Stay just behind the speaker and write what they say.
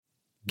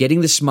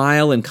Getting the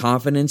smile and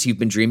confidence you've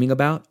been dreaming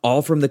about,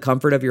 all from the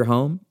comfort of your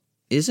home,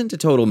 isn't a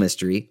total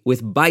mystery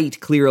with Byte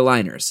clear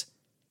aligners.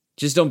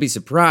 Just don't be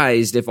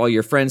surprised if all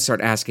your friends start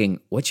asking,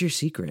 "What's your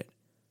secret?"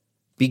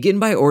 Begin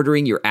by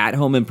ordering your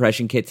at-home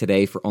impression kit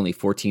today for only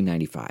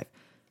 $14.95.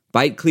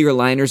 Byte clear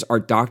aligners are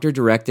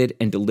doctor-directed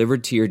and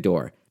delivered to your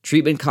door.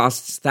 Treatment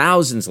costs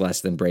thousands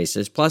less than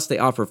braces, plus they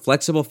offer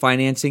flexible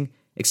financing,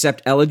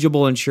 accept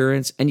eligible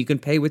insurance, and you can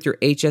pay with your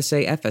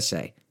HSA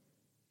FSA.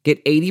 Get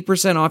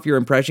 80% off your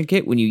impression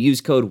kit when you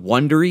use code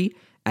WONDERY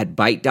at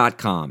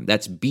Byte.com.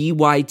 That's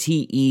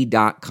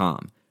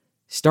BYTE.com.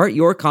 Start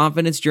your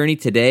confidence journey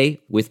today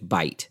with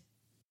Byte.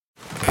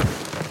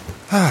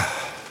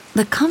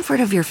 The comfort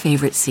of your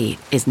favorite seat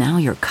is now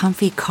your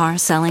comfy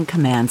car-selling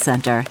command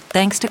center,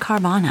 thanks to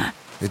Carvana.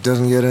 It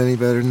doesn't get any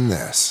better than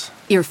this.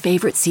 Your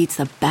favorite seat's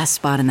the best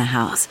spot in the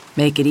house.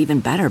 Make it even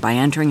better by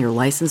entering your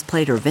license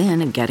plate or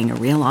VIN and getting a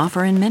real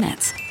offer in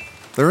minutes.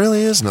 There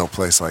really is no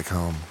place like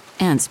home.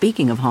 And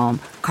speaking of home,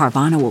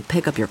 Carvana will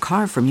pick up your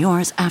car from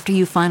yours after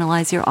you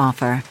finalize your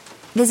offer.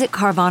 Visit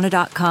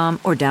Carvana.com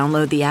or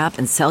download the app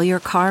and sell your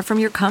car from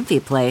your comfy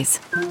place.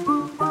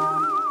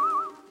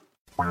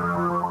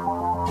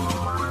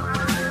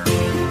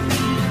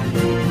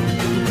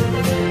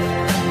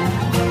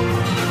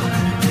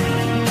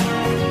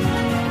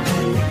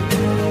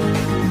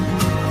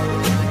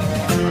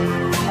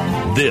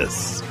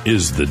 This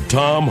is the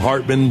Thom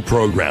Hartmann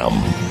Program.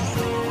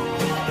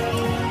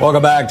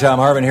 Welcome back. Thom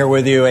Hartmann here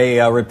with you.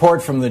 A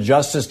report from the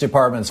Justice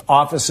Department's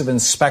Office of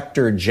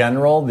Inspector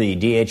General, the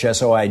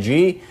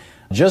DHSOIG,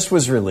 just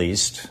was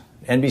released.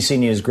 NBC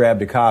News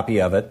grabbed a copy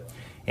of it,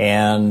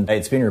 and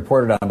it's being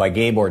reported on by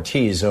Gabe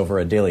Ortiz over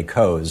at Daily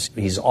Kos.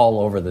 He's all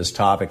over this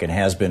topic and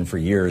has been for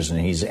years,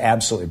 and he's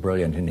absolutely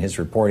brilliant in his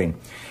reporting.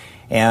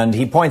 And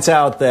he points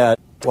out that,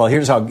 well,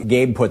 here's how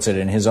Gabe puts it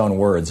in his own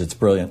words. It's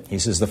brilliant. He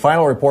says, the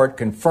final report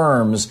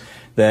confirms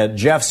that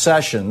Jeff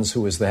Sessions,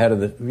 who was the head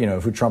of the,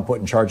 who Trump put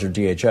in charge of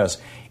DHS,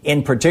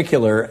 in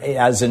particular,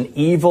 as an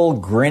evil,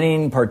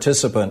 grinning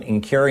participant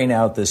in carrying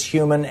out this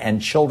human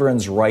and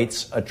children's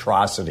rights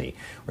atrocity.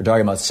 We're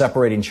talking about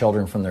separating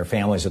children from their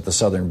families at the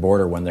southern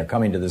border when they're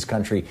coming to this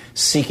country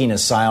seeking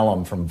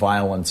asylum from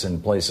violence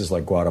in places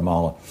like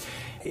Guatemala.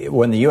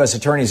 When the U.S.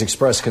 attorneys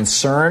expressed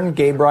concern,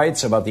 Gabe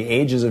writes, about the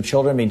ages of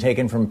children being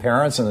taken from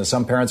parents and that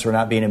some parents were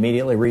not being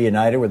immediately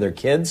reunited with their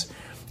kids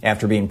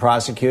after being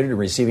prosecuted and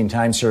receiving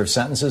time-served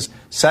sentences,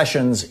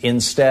 Sessions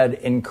instead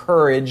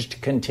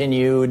encouraged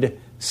continued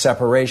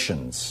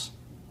separations.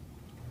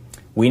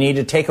 We need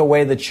to take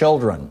away the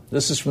children.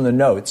 This is from the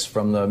notes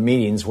from the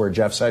meetings where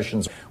Jeff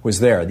Sessions was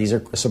there. These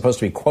are supposed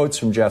to be quotes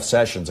from Jeff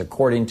Sessions,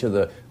 according to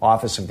the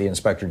Office of the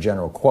Inspector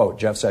General. Quote,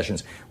 Jeff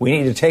Sessions, we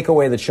need to take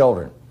away the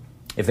children.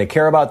 If they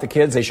care about the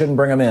kids, they shouldn't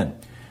bring them in.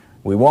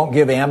 We won't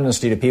give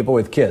amnesty to people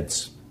with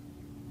kids.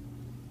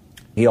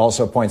 He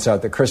also points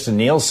out that Kristen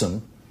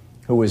Nielsen,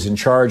 who was in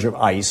charge of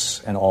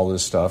ICE and all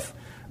this stuff,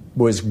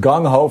 was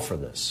gung-ho for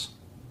this.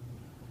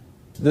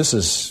 This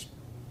is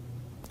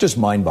just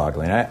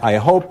mind-boggling. I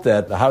hope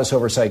that the House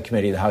Oversight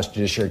Committee, the House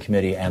Judiciary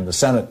Committee, and the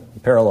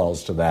Senate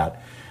parallels to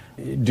that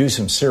do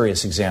some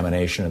serious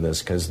examination of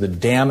this, because the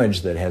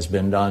damage that has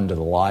been done to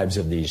the lives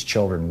of these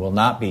children will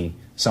not be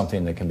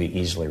something that can be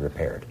easily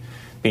repaired.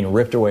 Being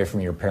ripped away from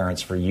your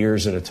parents for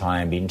years at a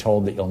time, being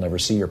told that you'll never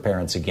see your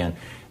parents again.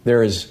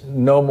 There is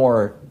no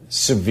more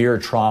severe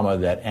trauma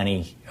that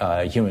any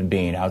human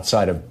being,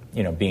 outside of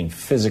being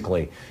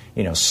physically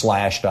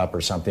slashed up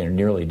or something or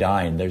nearly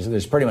dying,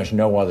 there's pretty much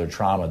no other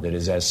trauma that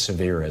is as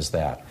severe as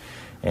that.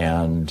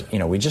 And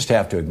we just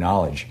have to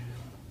acknowledge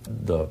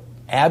the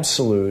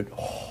absolute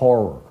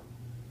horror,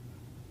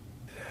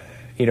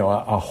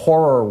 a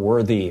horror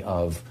worthy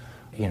of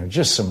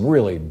just some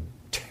really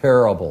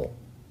terrible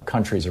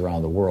countries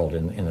around the world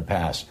in the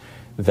past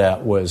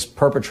that was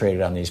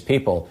perpetrated on these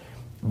people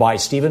by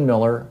Stephen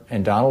Miller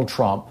and Donald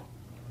Trump,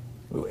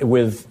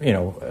 with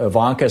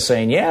Ivanka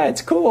saying, yeah,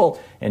 it's cool,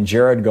 and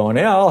Jared going,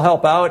 yeah, I'll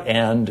help out,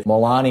 and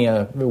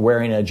Melania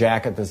wearing a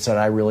jacket that said,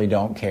 I really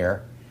don't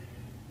care.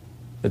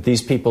 That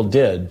these people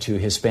did to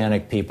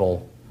Hispanic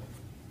people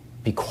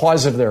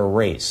because of their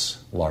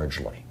race,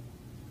 largely.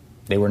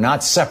 They were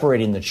not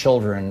separating the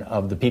children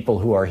of the people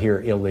who are here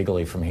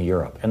illegally from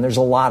Europe, and there's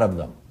a lot of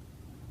them.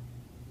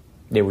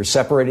 They were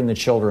separating the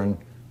children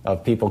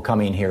of people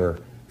coming here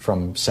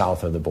from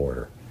south of the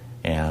border.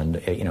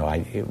 And,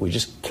 we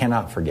just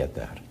cannot forget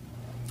that.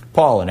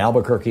 Paul in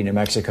Albuquerque, New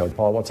Mexico.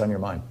 Paul, what's on your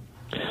mind?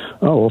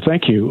 Oh, well,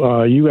 thank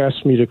you. You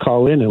asked me to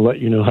call in and let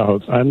you know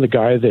how I'm the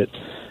guy that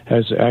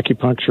has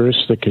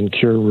acupuncturist that can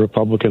cure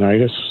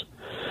Republicanitis.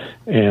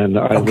 And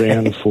I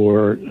ran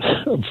for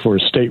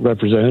state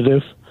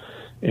representative.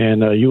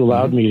 And you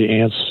allowed me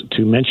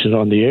to mention it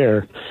on the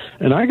air.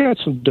 And I got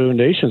some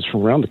donations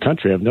from around the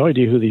country. I have no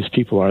idea who these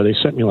people are. They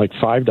sent me like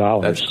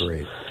 $5. That's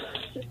great.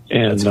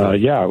 And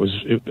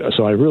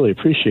so I really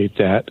appreciate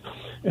that.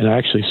 And I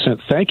actually sent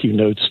thank you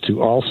notes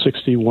to all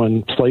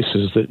 61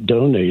 places that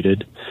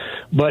donated.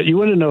 But you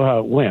want to know how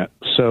it went.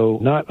 So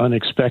not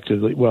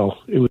unexpectedly, well,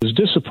 it was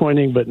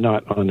disappointing, but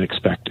not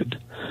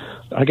unexpected.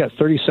 I got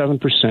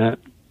 37%.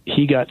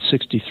 he got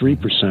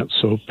 63%,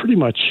 so pretty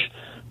much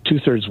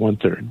two-thirds,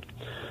 one-third.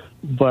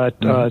 But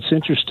it's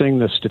interesting,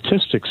 the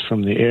statistics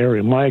from the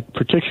area. My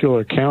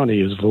particular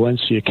county is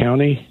Valencia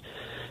County,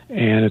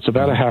 and it's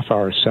about a half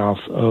hour south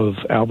of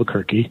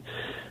Albuquerque,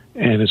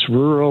 and it's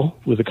rural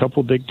with a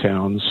couple big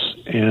towns,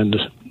 and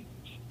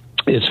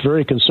it's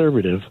very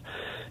conservative.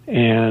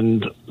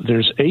 And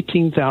there's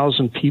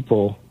 18,000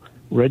 people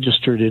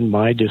registered in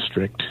my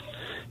district,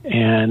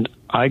 and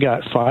I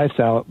got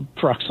 5,000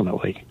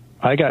 approximately.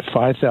 I got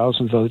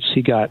 5,000 votes.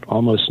 He got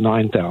almost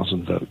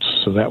 9,000 votes.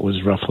 So that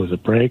was roughly the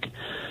break.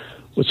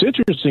 What's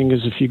interesting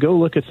is if you go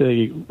look at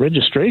the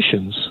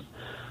registrations,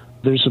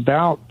 there's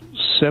about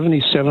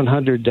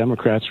 7,700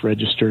 Democrats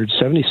registered,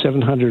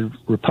 7,700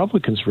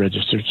 Republicans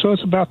registered. So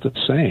it's about the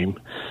same.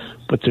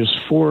 But there's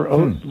a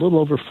little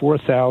over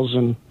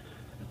 4,000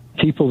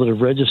 people that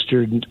have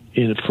registered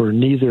for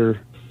neither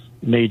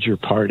major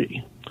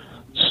party.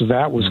 So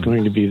that was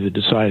going to be the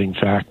deciding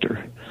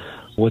factor.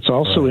 What's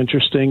also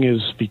interesting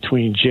is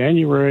between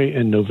January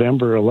and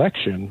November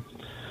election,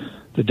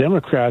 the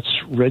Democrats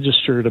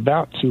registered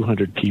about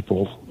 200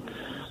 people.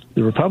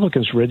 The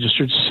Republicans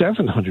registered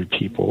 700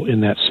 people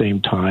in that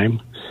same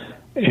time,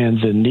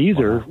 and the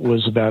neither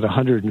was about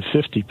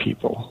 150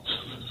 people.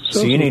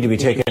 So you need to be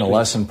taking a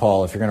lesson,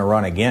 Paul, if you're going to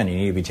run again. You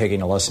need to be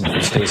taking a lesson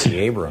from Stacey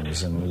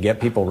Abrams and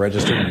get people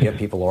registered and get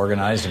people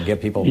organized and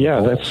get people...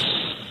 Yeah,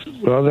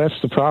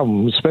 that's the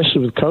problem,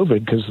 especially with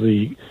COVID, because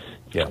the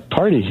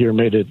party here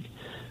made a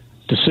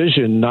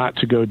decision not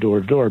to go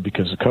door to door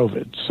because of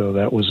COVID. So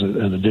that was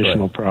an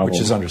additional problem. Which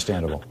is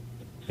understandable.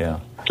 Yeah.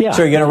 Yeah.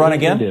 So you're going to run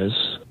again? It is.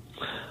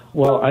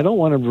 Well, I don't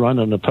want to run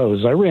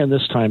unopposed. I ran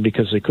this time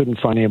because they couldn't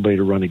find anybody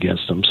to run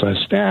against them. So I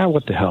said,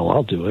 what the hell,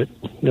 I'll do it.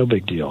 No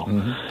big deal.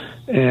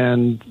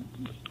 And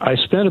I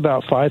spent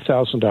about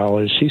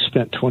 $5,000. He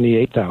spent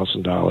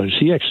 $28,000.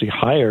 He actually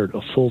hired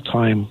a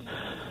full-time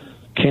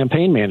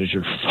campaign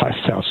manager for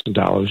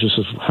 $5,000. This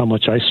is how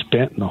much I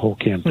spent in the whole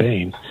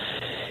campaign.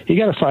 He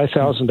got a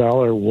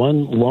 $5,000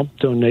 one lump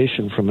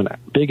donation from a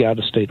big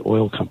out-of-state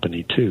oil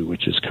company, too,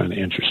 which is kind of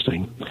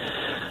interesting.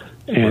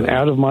 And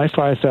out of my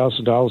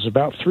 $5,000,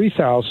 about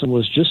 $3,000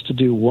 was just to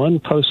do one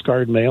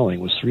postcard mailing,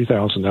 was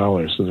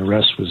 $3,000, and the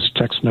rest was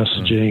text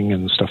messaging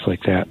and stuff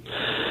like that.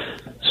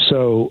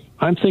 So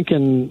I'm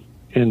thinking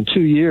in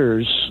 2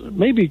 years,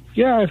 maybe,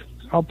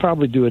 I'll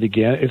probably do it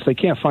again. If they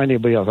can't find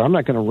anybody else, I'm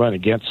not going to run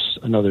against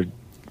another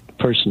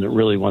person that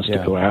really wants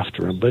to go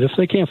after him. But if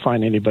they can't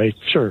find anybody,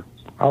 sure,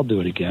 I'll do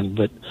it again.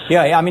 But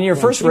I mean, your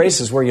first race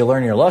is where you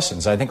learn your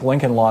lessons. I think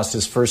Lincoln lost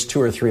his first 2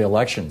 or 3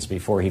 elections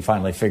before he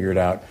finally figured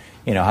out,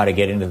 how to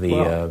get into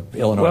the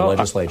Illinois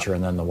legislature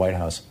and then the White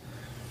House.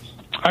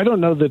 I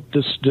don't know that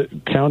this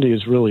county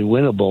is really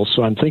winnable,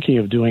 so I'm thinking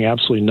of doing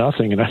absolutely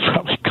nothing, and I'd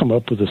probably come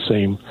up with the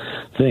same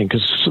thing.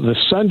 Because the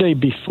Sunday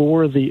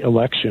before the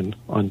election,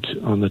 on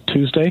the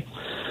Tuesday,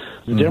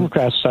 the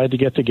Democrats decided to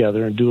get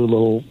together and do a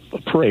little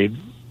parade,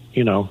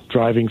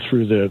 driving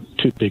through the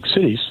 2 big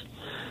cities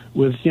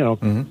with,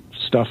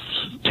 stuff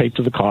taped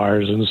to the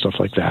cars and stuff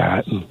like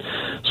that. And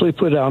so we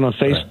put it out on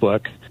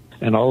Facebook.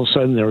 And all of a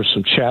sudden, there was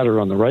some chatter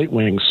on the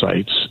right-wing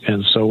sites.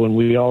 And so when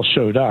we all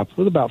showed up,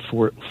 with about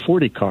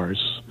 40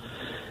 cars,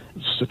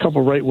 a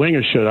couple of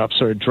right-wingers showed up,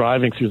 started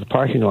driving through the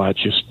parking lot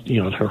just,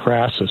 to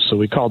harass us. So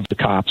we called the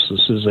cops. As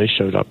soon as they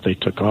showed up, they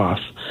took off.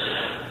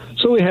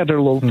 So we had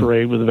our little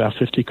parade with about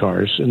 50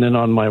 cars. And then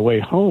on my way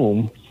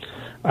home,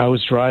 I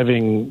was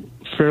driving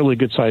fairly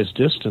good-sized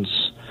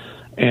distance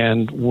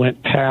and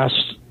went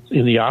past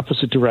in the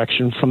opposite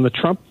direction from the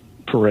Trump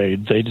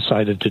parade they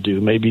decided to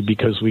do, maybe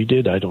because we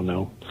did, I don't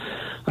know.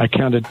 I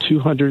counted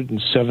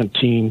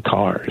 217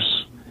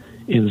 cars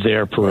in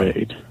their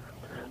parade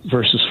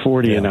versus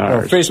 40 in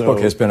ours. Well,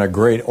 Facebook has been a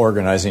great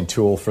organizing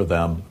tool for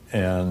them,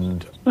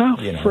 and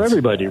for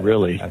everybody,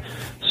 really.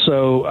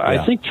 So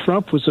I think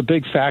Trump was a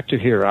big factor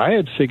here. I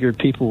had figured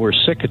people were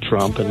sick of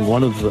Trump, and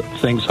one of the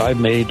things I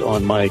made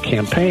on my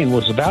campaign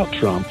was about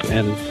Trump,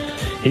 and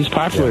he's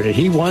popular.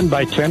 He won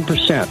by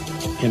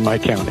 10% in my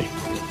county.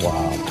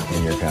 Wow,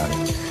 in your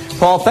county.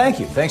 Paul, thank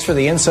you. Thanks for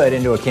the insight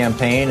into a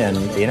campaign. And,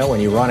 when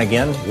you run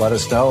again, let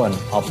us know, and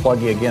I'll plug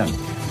you again.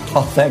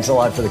 Paul, thanks a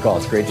lot for the call.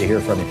 It's great to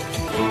hear from you.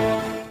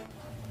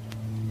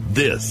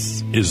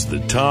 This is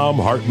the Thom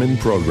Hartmann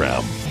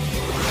Program.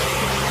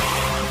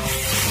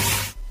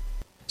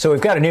 So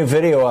we've got a new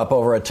video up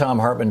over at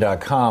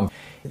ThomHartmann.com.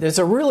 There's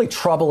a really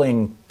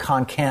troubling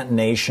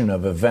concatenation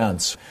of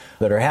events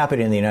that are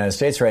happening in the United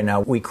States right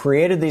now. We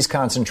created these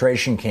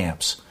concentration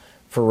camps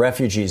for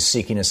refugees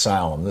seeking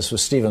asylum. This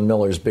was Stephen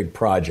Miller's big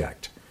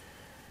project.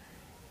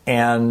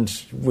 And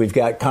we've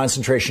got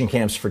concentration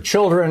camps for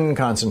children,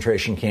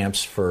 concentration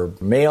camps for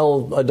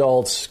male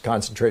adults,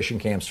 concentration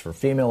camps for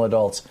female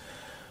adults.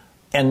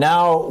 And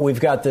now we've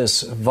got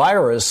this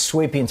virus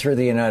sweeping through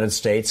the United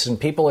States, and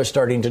people are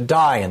starting to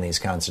die in these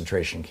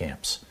concentration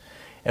camps,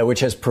 which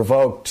has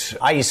provoked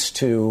ICE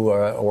to,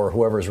 or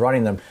whoever's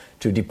running them,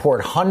 to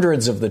deport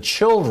hundreds of the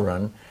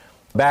children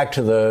back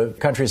to the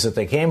countries that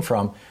they came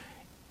from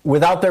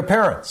without their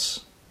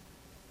parents,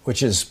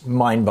 which is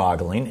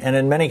mind-boggling, and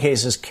in many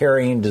cases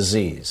carrying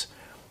disease.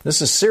 This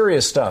is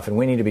serious stuff, and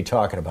we need to be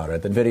talking about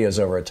it. The video's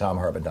over at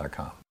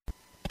TomHartman.com.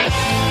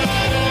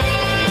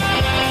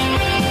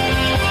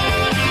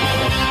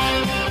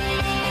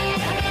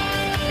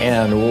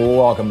 And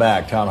welcome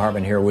back. Tom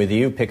Hartman here with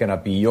you, picking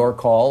up your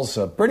calls,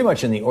 pretty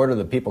much in the order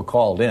that people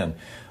called in.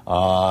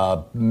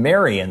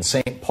 Mary in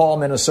St. Paul,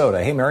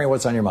 Minnesota. Hey, Mary,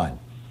 what's on your mind?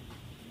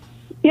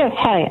 Yes,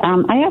 hi.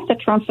 I asked a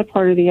Trump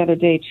supporter the other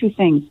day two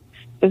things.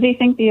 Does he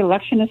think the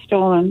election is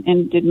stolen,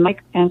 and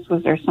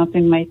was there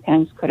something Mike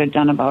Pence could have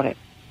done about it?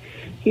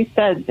 He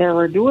said there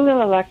were dueling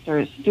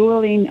electors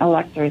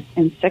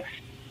in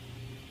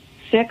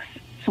six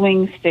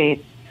swing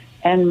states,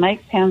 and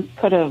Mike Pence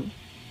could have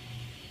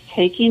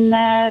taken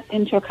that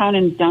into account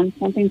and done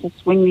something to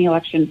swing the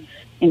election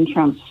in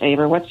Trump's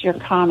favor. What's your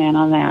comment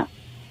on that?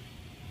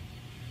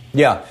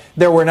 Yeah,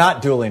 there were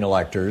not dueling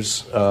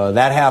electors.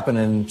 That happened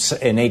in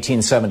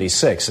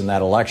 1876. In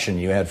that election,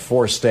 you had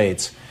 4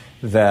 states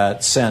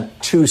that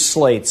sent 2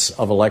 slates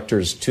of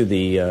electors to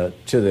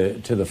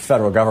the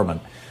federal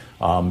government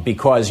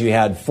because you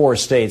had 4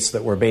 states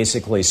that were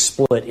basically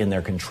split in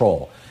their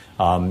control.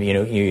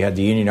 You had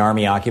the Union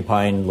Army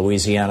occupying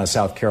Louisiana,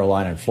 South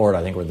Carolina, and Florida,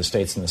 I think were the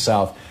states in the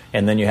South.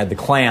 And then you had the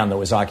Klan that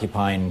was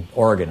occupying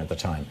Oregon at the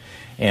time.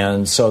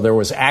 And so there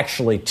was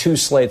actually 2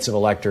 slates of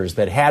electors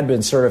that had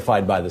been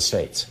certified by the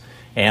states.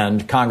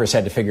 And Congress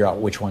had to figure out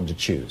which one to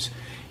choose.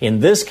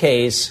 In this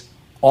case,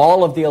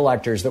 all of the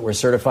electors that were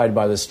certified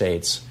by the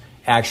states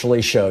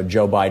actually showed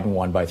Joe Biden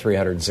won by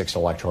 306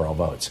 electoral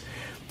votes.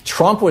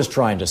 Trump was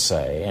trying to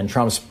say, and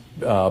Trump's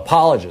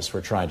apologists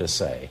were trying to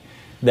say,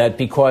 that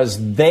because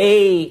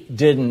they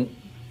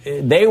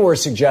were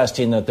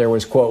suggesting that there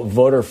was, quote,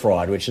 voter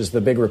fraud, which is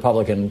the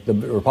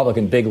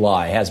Republican big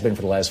lie, has been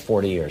for the last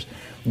 40 years.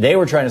 They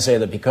were trying to say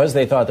that because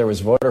they thought there was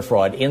voter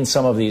fraud in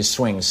some of these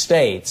swing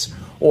states,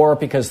 or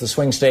because the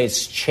swing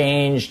states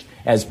changed,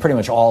 as pretty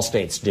much all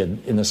states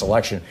did in this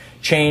election,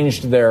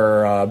 changed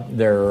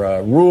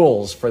their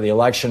rules for the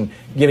election,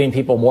 giving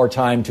people more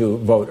time to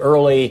vote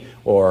early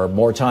or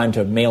more time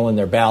to mail in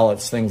their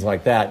ballots, things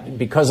like that,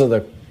 because of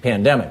the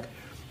pandemic,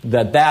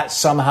 that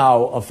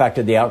somehow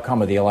affected the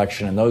outcome of the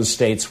election, and those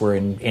states were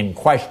in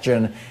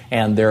question,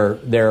 and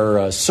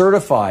their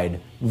certified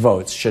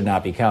votes should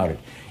not be counted.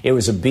 It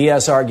was a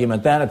BS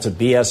argument then. It's a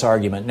BS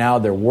argument now.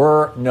 There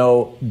were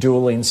no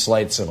dueling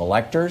slates of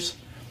electors,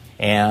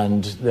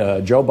 and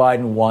Joe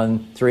Biden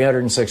won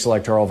 306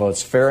 electoral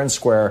votes fair and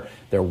square.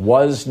 There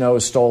was no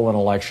stolen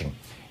election.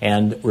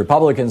 And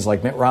Republicans,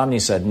 like Mitt Romney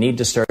said, need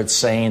to start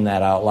saying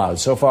that out loud.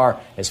 So far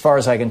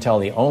as I can tell,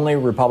 the only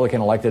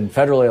Republican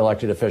federally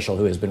elected official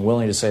who has been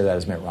willing to say that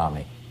is Mitt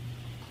Romney.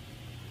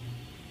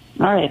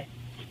 All right.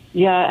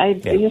 Yeah,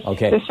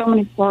 okay. There's so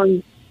many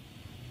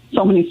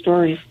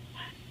stories.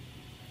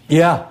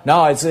 Yeah,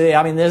 no,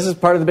 this is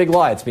part of the big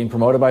lie. It's being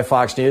promoted by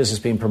Fox News. It's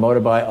being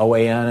promoted by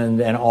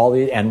OAN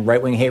and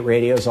right-wing hate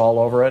radios all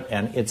over it.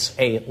 And it's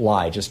a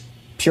lie, just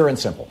pure and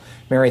simple.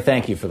 Mary,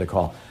 thank you for the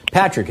call.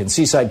 Patrick in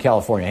Seaside,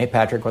 California. Hey,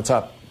 Patrick, what's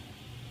up?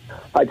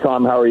 Hi,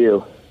 Tom. How are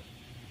you?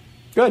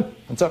 Good.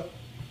 What's up?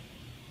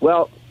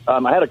 Well,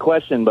 I had a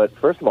question, but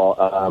first of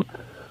all,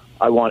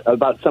 I want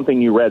about something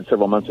you read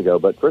several months ago.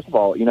 But first of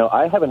all,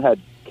 I haven't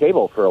had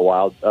cable for a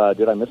while.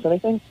 Did I miss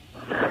anything?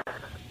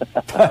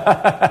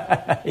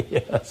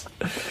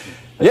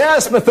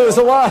 Yes,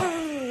 Methuselah.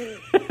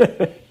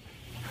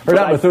 Or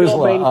not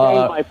Methuselah. I still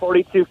maintain my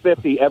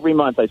 4250 every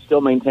month. I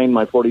still maintain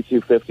my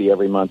 4250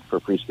 every month for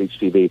Free Speech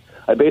TV.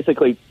 I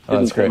basically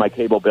didn't pay my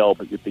cable bill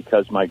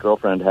because my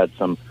girlfriend had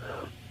some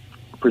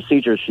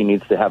procedures she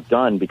needs to have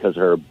done because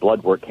her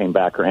blood work came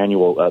back, her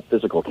annual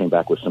physical came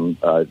back with some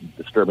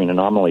disturbing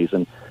anomalies,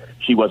 and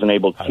she wasn't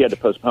able. She had to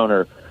postpone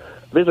her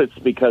visits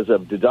because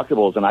of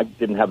deductibles, and I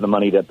didn't have the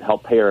money to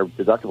help pay her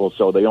deductibles.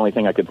 So the only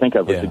thing I could think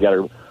of was to get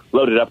her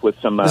loaded up with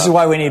some. This is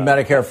why we need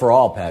Medicare for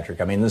all,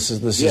 Patrick. I mean, this is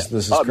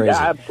crazy.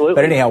 Yeah, absolutely.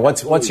 But anyhow,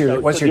 what's your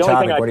topic?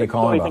 What are you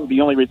calling about?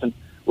 The only reason.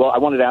 Well, I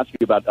wanted to ask you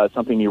about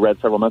something you read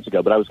several months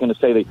ago, but I was going to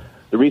say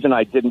the reason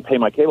I didn't pay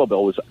my cable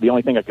bill was the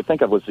only thing I could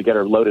think of was to get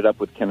her loaded up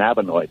with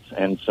cannabinoids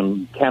and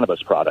some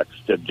cannabis products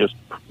to just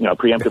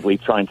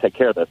preemptively try and take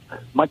care of this.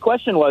 My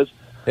question was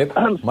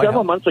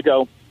several months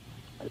ago,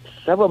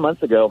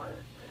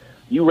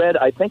 you read,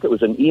 I think it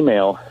was an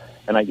email,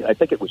 and I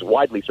think it was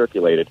widely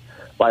circulated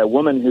by a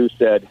woman who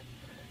said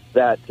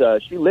that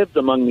she lived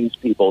among these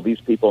people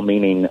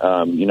meaning,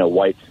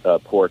 white,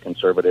 poor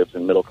conservatives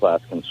and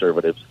middle-class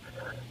conservatives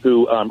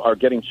who are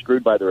getting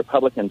screwed by the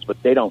Republicans,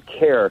 but they don't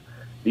care.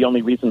 The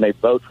only reason they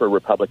vote for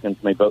Republicans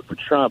and they vote for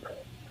Trump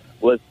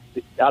was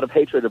out of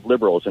hatred of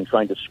liberals and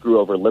trying to screw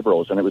over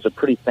liberals. And it was a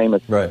pretty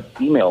famous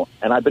email.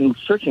 And I've been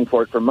searching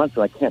for it for months,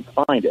 and I can't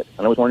find it.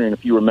 And I was wondering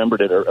if you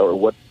remembered it or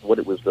what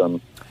it was,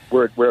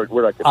 where I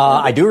could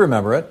find it. I do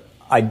remember it.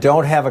 I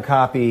don't have a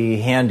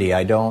copy handy.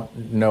 I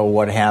don't know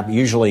what happened.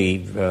 Usually,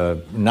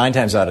 9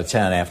 times out of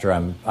 10, after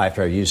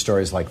I use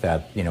stories like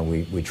that,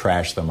 we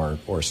trash them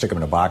or stick them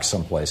in a box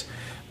someplace.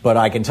 But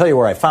I can tell you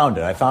where I found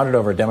it. I found it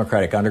over at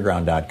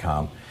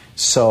DemocraticUnderground.com.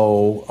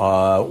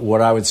 So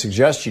what I would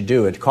suggest you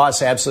do, it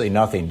costs absolutely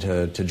nothing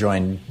to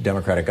join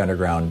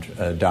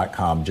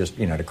democraticunderground.com. Just,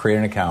 to create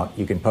an account.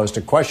 You can post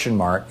a question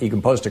mark. You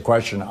can post a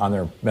question on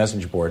their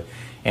message board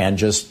and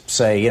just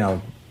say,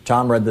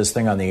 Tom read this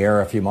thing on the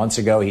air a few months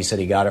ago. He said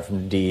he got it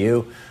from the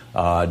DU.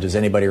 Does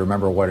anybody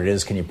remember what it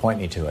is? Can you point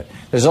me to it?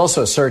 There's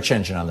also a search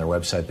engine on their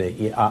website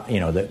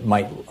that that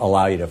might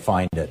allow you to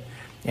find it.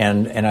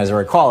 And as I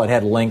recall, it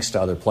had links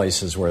to other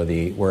places where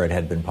it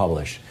had been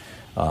published.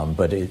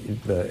 But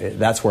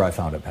that's where I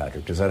found it,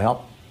 Patrick. Does that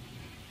help?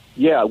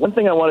 Yeah, one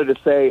thing I wanted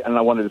to say, and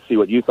I wanted to see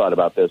what you thought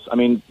about this. I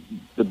mean,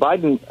 the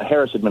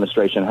Biden-Harris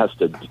administration has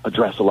to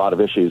address a lot of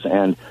issues,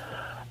 and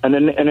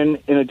in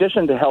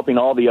addition to helping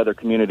all the other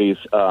communities,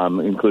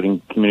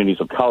 including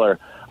communities of color,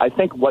 I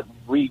think what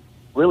we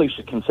really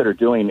should consider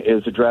doing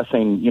is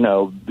addressing,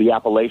 the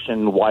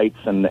Appalachian whites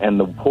and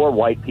the poor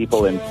white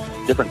people in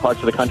different parts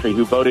of the country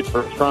who voted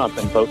for Trump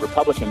and vote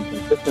Republican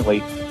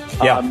consistently.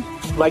 Yeah.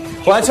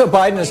 That's what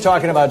Biden is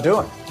talking about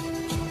doing.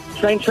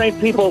 Train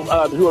people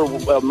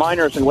who are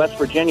miners in West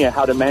Virginia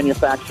how to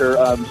manufacture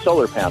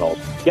solar panels.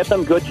 Get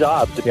them good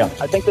jobs. Yeah.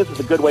 I think this is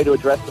a good way to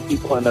address the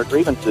people and their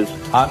grievances.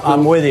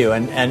 I'm with you.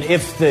 And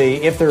if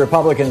the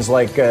Republicans,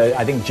 like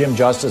I think Jim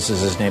Justice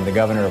is his name, the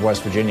governor of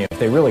West Virginia, if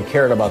they really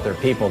cared about their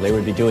people, they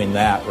would be doing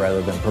that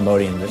rather than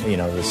promoting this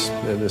Republican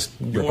nonsense.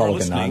 You're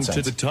listening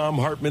to the Thom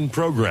Hartmann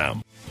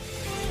Program.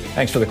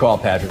 Thanks for the call,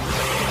 Patrick.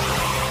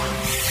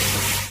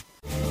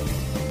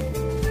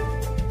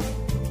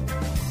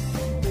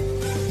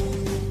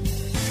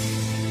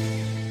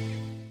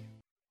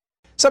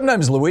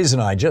 Sometimes Louise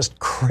and I just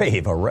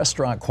crave a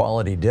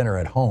restaurant-quality dinner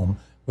at home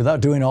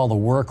without doing all the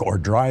work or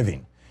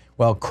driving.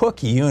 Well,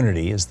 Cook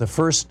Unity is the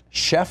first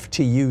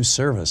chef-to-you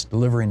service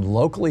delivering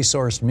locally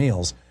sourced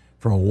meals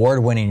from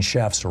award-winning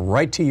chefs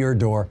right to your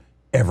door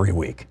every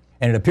week.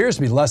 And it appears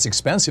to be less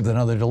expensive than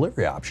other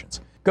delivery options.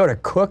 Go to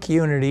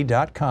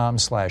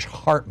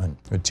cookunity.com/Hartman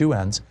with 2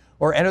 N's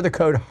or enter the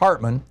code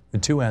Hartman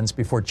with 2 N's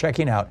before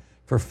checking out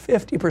for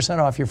 50%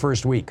 off your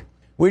first week.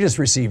 We just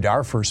received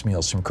our first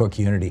meals from Cook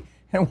Unity.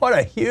 And what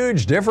a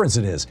huge difference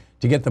it is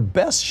to get the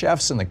best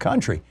chefs in the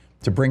country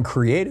to bring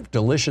creative,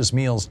 delicious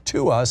meals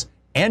to us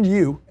and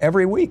you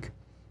every week.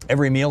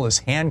 Every meal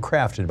is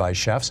handcrafted by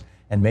chefs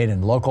and made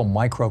in local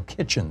micro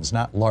kitchens,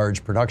 not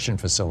large production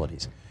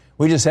facilities.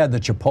 We just had the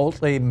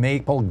Chipotle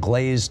maple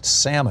glazed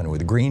salmon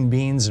with green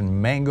beans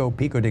and mango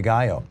pico de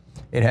gallo.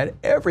 It had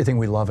everything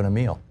we love in a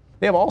meal.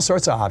 They have all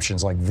sorts of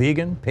options like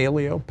vegan,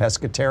 paleo,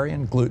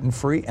 pescatarian,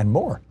 gluten-free, and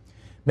more.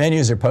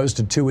 Menus are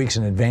posted 2 weeks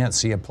in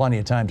advance, so you have plenty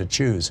of time to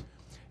choose.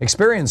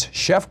 Experience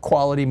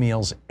chef-quality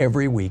meals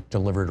every week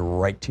delivered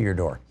right to your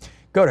door.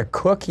 Go to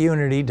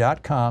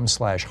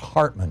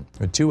cookunity.com/Hartman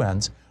with 2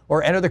 N's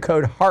or enter the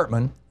code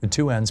Hartman with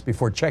 2 N's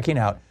before checking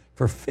out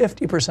for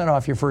 50%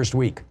 off your first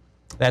week.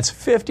 That's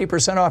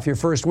 50% off your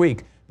first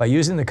week by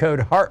using the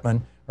code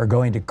Hartman or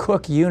going to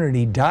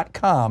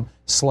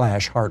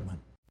cookunity.com/Hartman.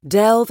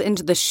 Delve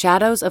into the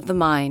shadows of the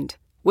mind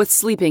with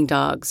Sleeping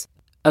Dogs,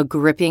 a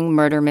gripping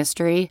murder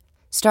mystery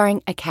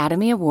starring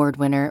Academy Award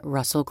winner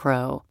Russell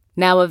Crowe.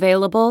 Now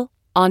available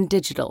on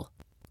digital.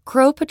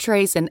 Crowe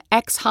portrays an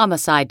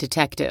ex-homicide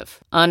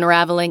detective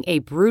unraveling a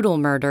brutal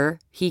murder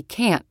he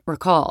can't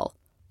recall.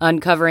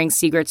 Uncovering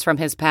secrets from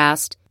his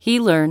past, he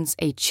learns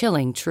a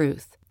chilling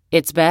truth.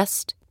 It's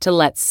best to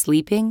let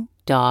sleeping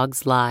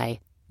dogs lie.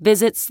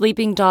 Visit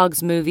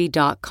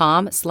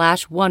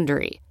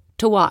sleepingdogsmovie.com/Wondery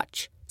to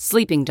watch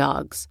Sleeping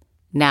Dogs,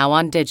 now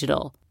on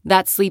digital.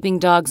 That's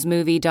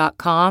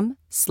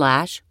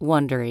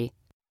sleepingdogsmovie.com/Wondery.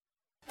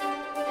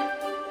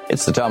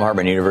 It's the Thom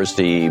Hartmann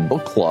University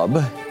Book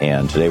Club,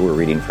 and today we're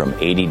reading from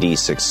ADD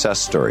Success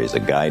Stories,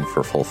 a guide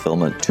for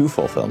fulfillment to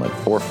fulfillment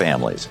for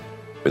families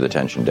with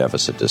attention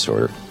deficit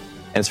disorder.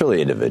 And it's really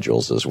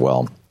individuals as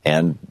well.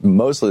 And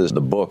mostly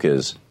the book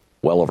is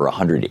well over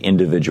 100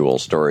 individual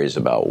stories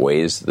about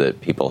ways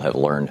that people have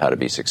learned how to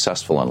be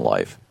successful in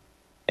life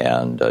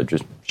and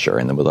just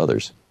sharing them with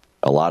others.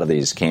 A lot of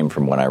these came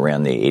from when I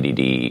ran the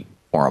ADD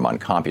forum on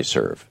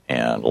CompuServe,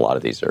 and a lot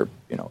of these are,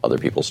 other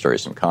people's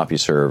stories from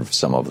CompuServe,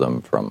 some of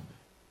them from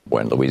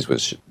when Louise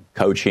was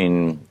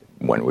coaching,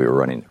 when we were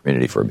running the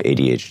community for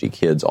ADHD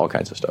kids, all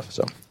kinds of stuff.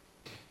 So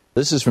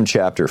this is from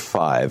Chapter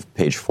 5,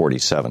 page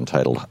 47,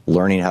 titled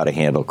Learning How to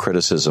Handle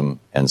Criticism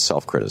and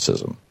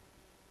Self-Criticism.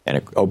 And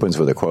it opens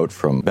with a quote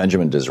from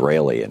Benjamin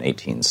Disraeli in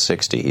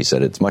 1860. He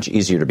said, "It's much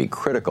easier to be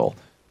critical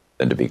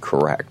than to be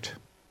correct."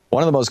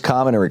 One of the most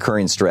common and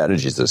recurring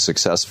strategies that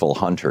successful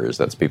hunters,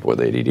 that's people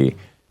with ADD,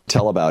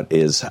 tell about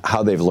is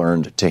how they've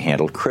learned to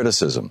handle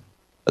criticism.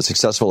 A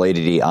successful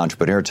ADD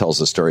entrepreneur tells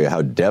the story of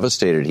how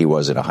devastated he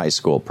was in a high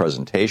school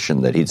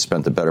presentation that he'd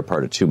spent the better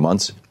part of 2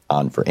 months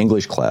on for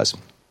English class.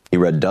 He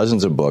read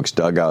dozens of books,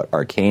 dug out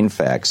arcane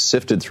facts,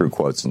 sifted through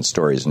quotes and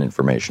stories and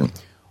information,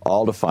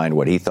 all to find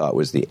what he thought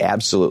was the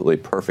absolutely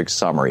perfect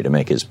summary to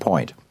make his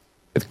point.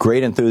 With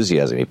great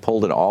enthusiasm, he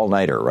pulled an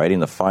all-nighter, writing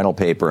the final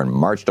paper, and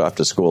marched off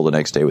to school the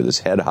next day with his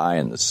head high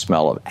and the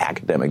smell of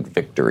academic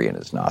victory in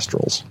his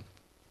nostrils.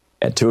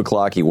 At 2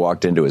 o'clock, he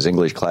walked into his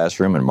English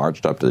classroom and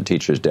marched up to the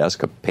teacher's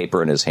desk, a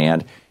paper in his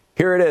hand.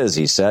 "Here it is,"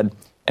 he said,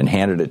 and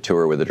handed it to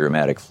her with a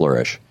dramatic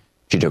flourish.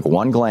 She took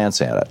one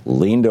glance at it,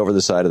 leaned over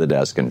the side of the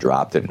desk, and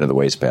dropped it into the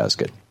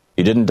wastebasket.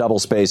 "You didn't double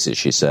spaces,"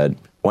 she said.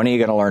 "When are you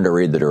going to learn to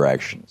read the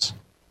directions?"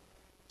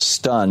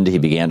 Stunned, he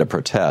began to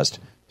protest,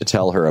 to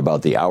tell her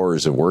about the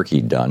hours of work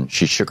he'd done.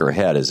 She shook her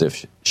head as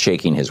if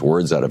shaking his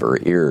words out of her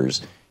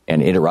ears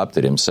and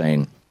interrupted him,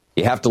 saying,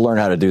 "You have to learn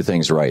how to do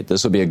things right.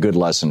 This will be a good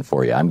lesson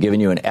for you. I'm giving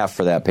you an F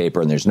for that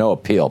paper, and there's no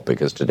appeal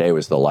because today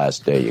was the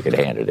last day you could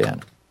hand it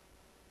in."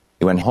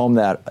 He went home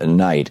that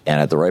night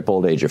and at the ripe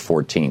old age of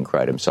 14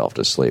 cried himself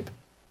to sleep.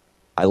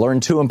 "I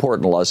learned two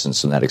important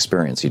lessons from that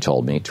experience," he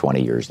told me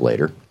 20 years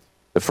later.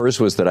 The first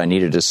was that I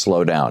needed to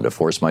slow down to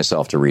force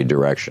myself to read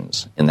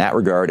directions. In that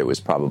regard, it was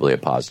probably a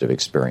positive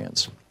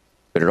experience.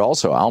 But it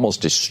also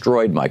almost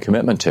destroyed my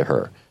commitment to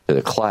her, to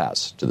the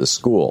class, to the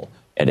school,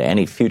 and to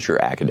any future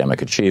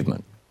academic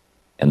achievement.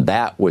 And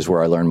that was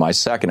where I learned my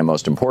second and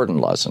most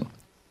important lesson.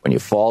 When you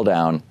fall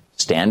down,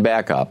 stand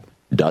back up,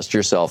 dust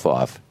yourself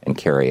off, and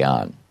carry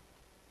on.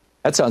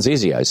 "That sounds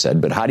easy," I said,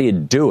 "but how do you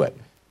do it?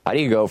 How do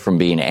you go from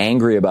being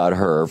angry about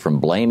her, from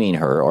blaming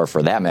her, or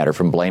for that matter,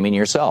 from blaming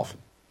yourself?"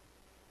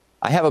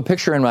 "I have a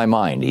picture in my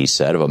mind," he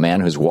said, "of a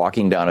man who's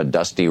walking down a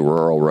dusty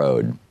rural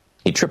road.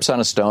 He trips on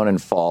a stone and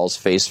falls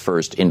face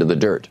first into the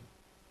dirt.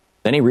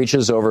 Then he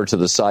reaches over to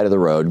the side of the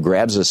road,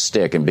 grabs a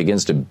stick, and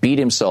begins to beat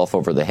himself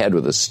over the head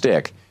with a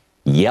stick,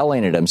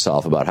 yelling at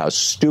himself about how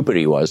stupid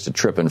he was to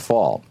trip and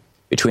fall.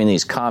 Between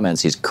these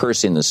comments, he's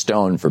cursing the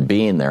stone for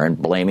being there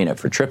and blaming it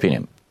for tripping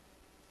him.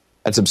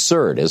 That's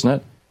absurd, isn't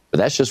it? But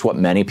that's just what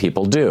many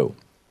people do.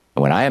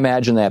 And when I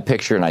imagine that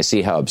picture and I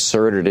see how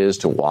absurd it is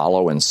to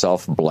wallow in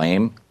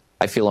self-blame,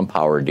 I feel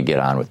empowered to get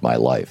on with my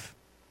life."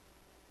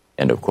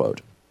 End of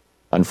quote.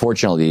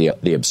 Unfortunately,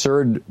 the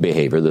absurd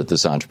behavior that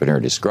this entrepreneur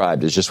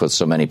described is just what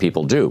so many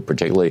people do,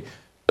 particularly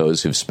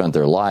those who've spent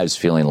their lives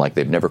feeling like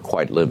they've never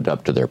quite lived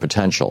up to their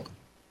potential.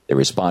 They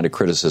respond to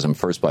criticism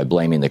first by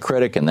blaming the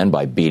critic and then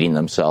by beating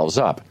themselves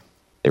up.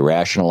 They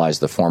rationalize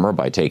the former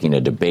by taking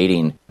a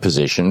debating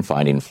position,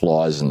 finding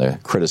flaws in the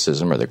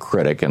criticism or the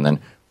critic, and then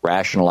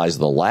rationalize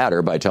the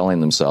latter by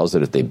telling themselves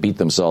that if they beat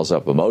themselves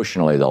up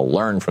emotionally, they'll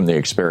learn from the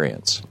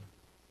experience.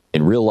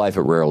 In real life,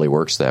 it rarely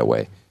works that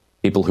way.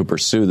 People who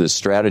pursue this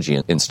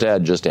strategy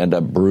instead just end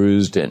up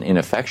bruised and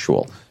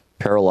ineffectual,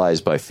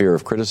 paralyzed by fear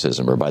of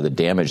criticism or by the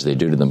damage they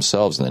do to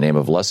themselves in the name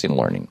of lesson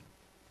learning.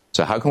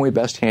 So how can we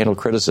best handle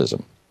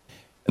criticism?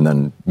 And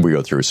then we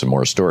go through some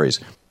more stories.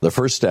 The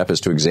first step is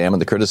to examine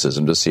the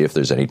criticism to see if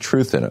there's any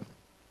truth in it.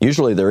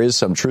 Usually there is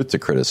some truth to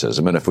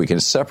criticism, and if we can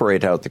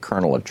separate out the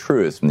kernel of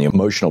truth from the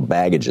emotional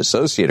baggage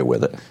associated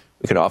with it,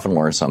 we can often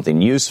learn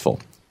something useful.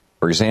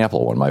 For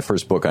example, when my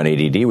first book on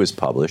ADD was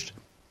published,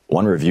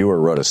 one reviewer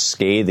wrote a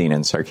scathing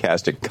and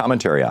sarcastic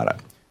commentary on it.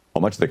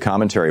 While much of the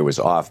commentary was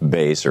off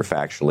base or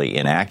factually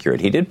inaccurate,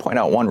 he did point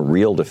out one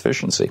real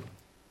deficiency.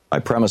 My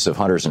premise of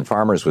Hunters and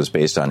Farmers was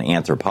based on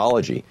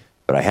anthropology,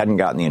 but I hadn't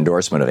gotten the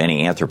endorsement of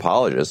any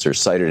anthropologists or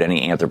cited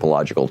any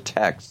anthropological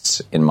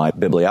texts in my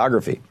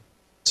bibliography.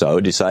 So,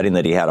 deciding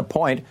that he had a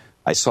point,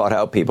 I sought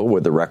out people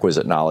with the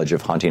requisite knowledge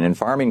of hunting and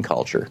farming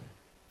culture.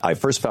 I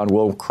first found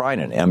Will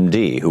Crinan,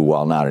 M.D., who,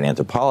 while not an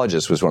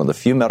anthropologist, was one of the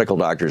few medical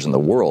doctors in the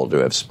world who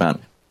have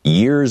spent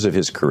years of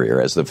his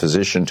career as the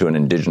physician to an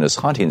indigenous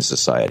hunting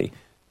society,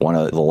 one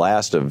of the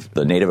last of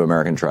the Native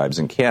American tribes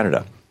in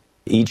Canada.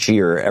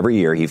 Every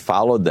year, he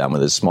followed them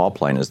with his small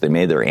plane as they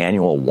made their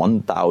annual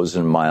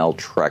 1,000-mile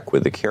trek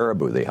with the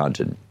caribou they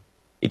hunted.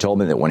 He told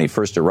me that when he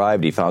first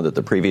arrived, he found that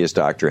the previous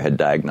doctor had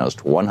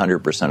diagnosed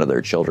 100% of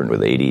their children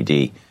with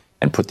ADD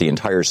and put the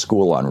entire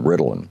school on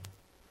Ritalin.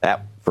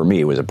 That, for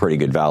me, was a pretty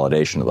good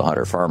validation of the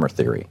hunter-farmer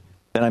theory.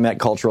 Then I met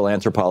cultural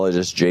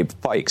anthropologist Jay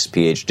Fikes,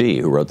 Ph.D.,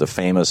 who wrote the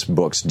famous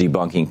books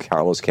debunking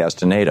Carlos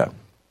Castaneda.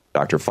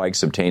 Dr.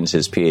 Fikes obtains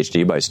his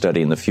Ph.D. by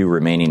studying the few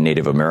remaining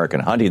Native American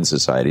hunting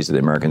societies of the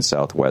American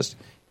Southwest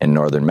and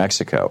northern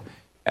Mexico.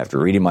 After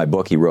reading my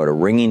book, he wrote a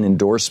ringing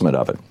endorsement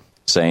of it,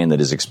 saying that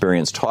his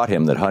experience taught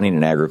him that hunting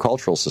and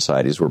agricultural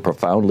societies were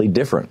profoundly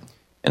different,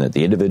 and that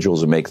the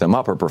individuals who make them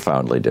up are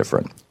profoundly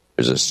different.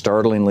 There's a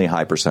startlingly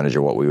high percentage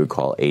of what we would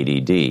call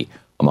ADD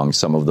among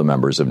some of the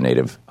members of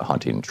native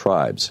hunting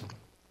tribes.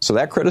 So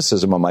that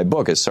criticism of my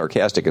book, as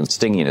sarcastic and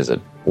stinging as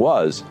it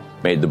was,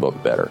 made the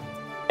book better.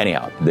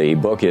 Anyhow, the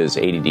book is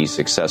ADD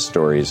Success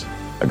Stories,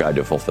 a guide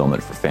to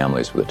fulfillment for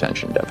families with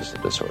attention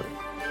deficit disorder.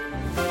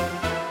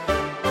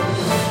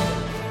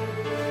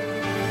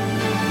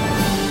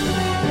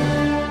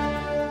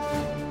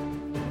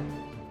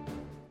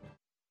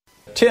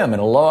 Tim in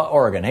Aloha,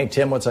 Oregon. Hey,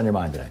 Tim, what's on your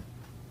mind today?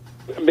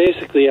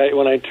 Basically,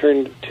 when I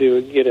turned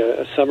to get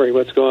a summary of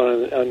what's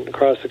going on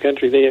across the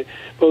country,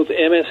 both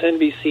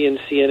MSNBC and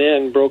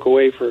CNN broke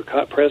away for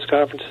press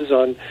conferences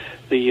on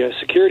the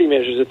security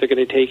measures that they're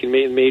going to take in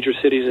major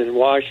cities in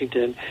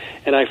Washington.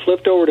 And I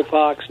flipped over to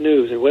Fox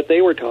News, and what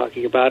they were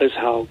talking about is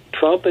how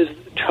Trump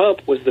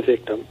was the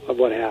victim of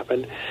what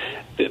happened.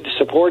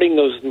 Supporting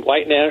those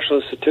white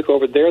nationalists that took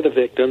over, they're the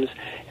victims,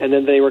 and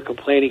then they were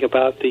complaining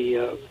about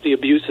the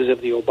abuses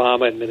of the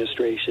Obama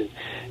administration.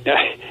 Now,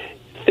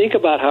 Think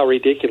about how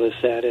ridiculous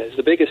that is.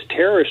 The biggest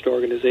terrorist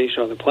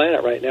organization on the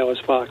planet right now is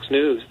Fox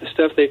News. The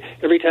stuff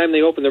every time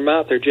they open their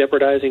mouth, they're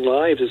jeopardizing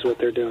lives is what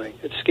they're doing.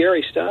 It's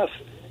scary stuff,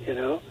 you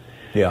know?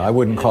 Yeah, I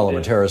wouldn't call them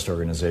a terrorist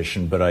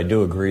organization, but I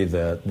do agree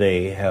that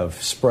they have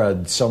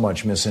spread so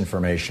much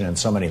misinformation and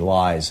so many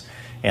lies,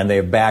 and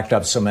they've backed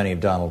up so many of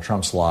Donald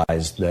Trump's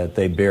lies that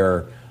they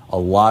bear a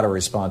lot of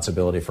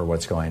responsibility for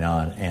what's going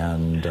on.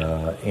 And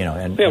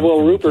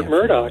Rupert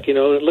Murdoch,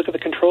 look at the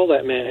control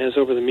that man has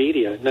over the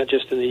media, not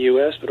just in the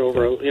U.S. but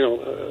over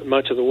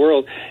much of the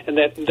world. And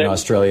that in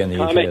Australia and the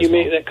comment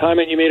UK that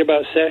comment you made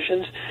about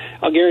Sessions,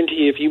 I'll guarantee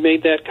you, if you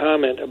made that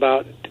comment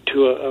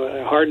to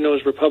a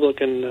hard-nosed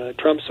Republican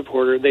Trump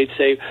supporter, they'd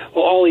say,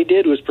 well, all he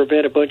did was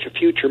prevent a bunch of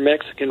future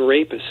Mexican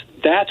rapists.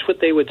 That's what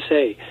they would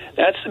say.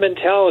 That's the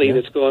mentality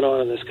that's going on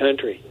in this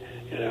country,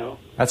 you know.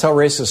 That's how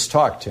racists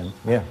talk, Tim.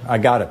 Yeah, I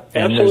got it.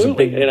 And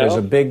absolutely, there's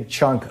a big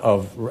chunk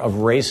of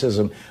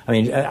racism. I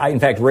mean, in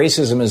fact,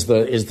 racism is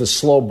the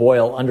slow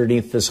boil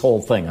underneath this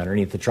whole thing,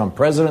 underneath the Trump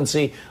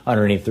presidency,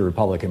 underneath the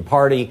Republican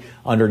Party,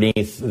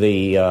 underneath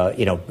the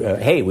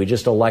hey, we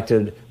just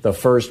elected the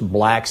first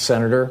black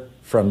senator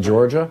from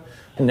Georgia,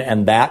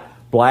 and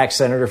that black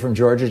senator from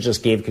Georgia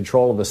just gave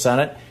control of the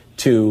Senate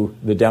to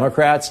the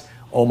Democrats.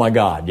 Oh my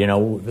God!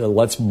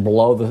 Let's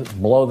blow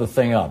the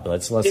thing up.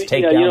 Let's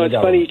take down the government.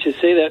 It's funny you should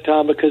say that,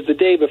 Tom, because the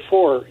day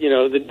before, on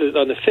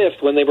the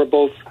 5th, when they were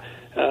both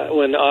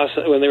won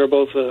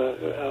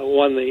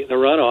the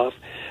runoff,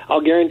 I'll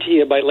guarantee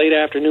you by late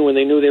afternoon, when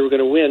they knew they were going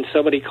to win,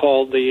 somebody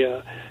called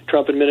the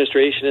Trump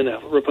administration and the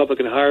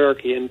Republican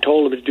hierarchy and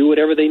told them to do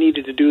whatever they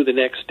needed to do the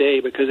next day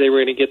because they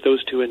were going to get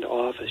those two into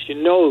office.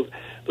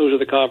 Those are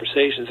the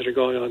conversations that are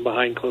going on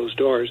behind closed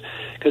doors,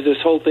 because this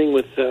whole thing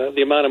with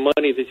the amount of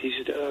money that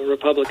these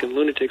Republican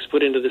lunatics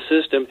put into the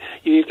system,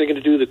 if they're going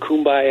to do the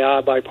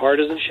kumbaya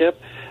bipartisanship,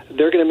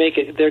 they're going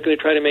to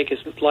try to make his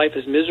life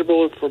as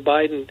miserable for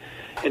Biden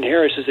and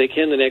Harris as they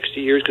can the next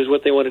 2 years, because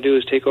what they want to do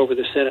is take over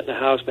the Senate and the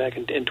House back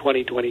in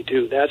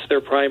 2022. That's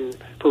their prime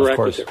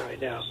prerequisite right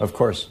now. Of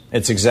course.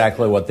 It's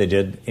exactly what they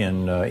did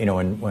when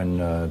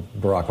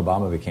Barack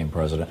Obama became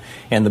president.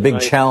 And the big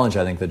challenge,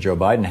 I think, that Joe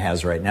Biden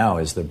has right now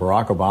is that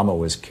Barack Obama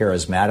was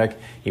charismatic.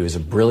 He was a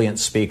brilliant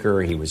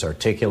speaker. He was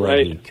articulate.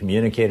 Right. He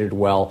communicated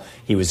well.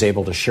 He was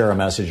able to share a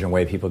message in a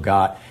way people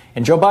got.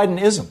 And Joe Biden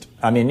isn't.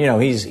 I mean,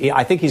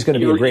 I think he's going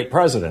to be a great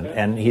president,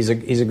 and he's a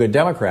good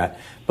Democrat.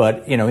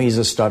 But, he's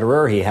a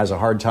stutterer. He has a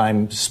hard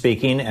time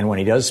speaking. And when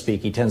he does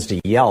speak, he tends to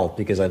yell,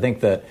 because I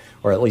think that,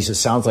 or at least it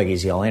sounds like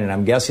he's yelling. And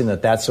I'm guessing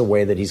that that's a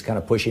way that he's kind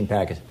of pushing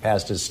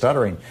past his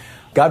stuttering.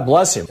 God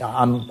bless him.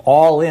 I'm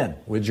all in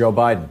with Joe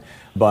Biden.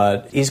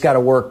 But he's got to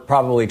work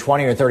probably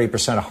 20 or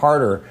 30%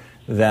 harder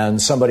than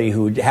somebody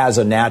who has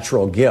a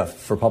natural gift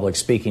for public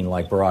speaking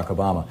like Barack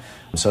Obama.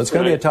 So it's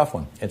going to be a tough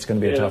one. It's going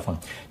to be a tough one.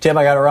 Tim,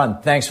 I got to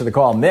run. Thanks for the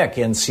call. Mick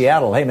in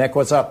Seattle. Hey, Mick,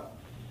 what's up?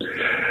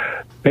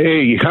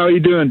 Hey, how you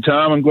doing,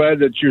 Tom? I'm glad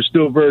that you're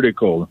still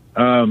vertical.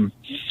 Yeah,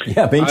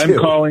 me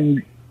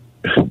too.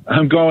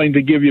 I'm calling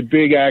to give you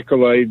big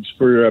accolades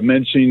for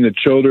mentioning the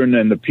children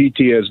and the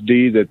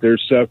PTSD that they're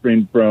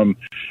suffering from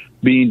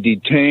being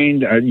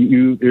detained.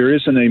 There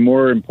isn't a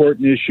more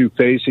important issue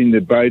facing the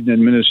Biden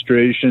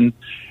administration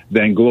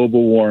than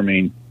global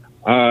warming.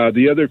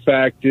 The other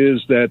fact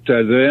is that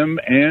them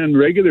and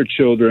regular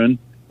children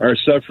are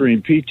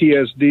suffering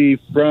PTSD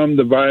from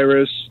the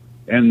virus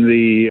and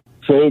the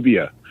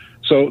phobia.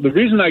 So the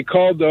reason I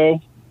called,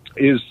 though,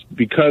 is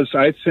because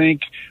I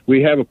think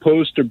we have a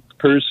poster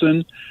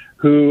person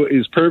who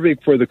is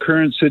perfect for the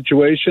current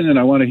situation, and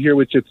I want to hear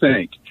what you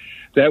think.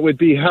 That would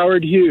be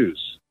Howard Hughes.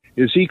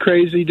 Is he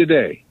crazy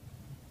today?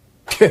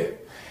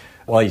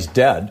 Well, he's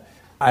dead.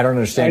 I don't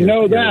understand. I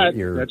know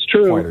your that's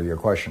true. Point or your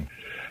question.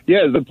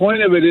 Yeah, the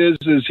point of it is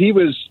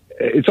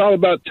it's all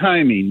about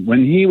timing.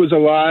 When he was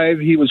alive,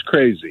 he was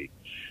crazy.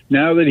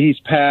 Now that he's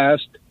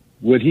passed,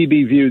 would he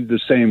be viewed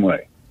the same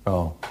way?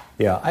 Oh,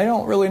 yeah. I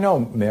don't really know,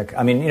 Mick.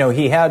 I mean,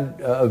 he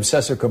had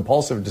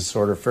obsessive-compulsive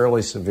disorder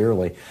fairly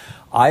severely.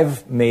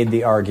 I've made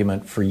the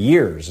argument for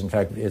years, in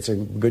fact, it's a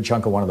good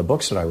chunk of one of the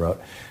books that I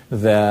wrote,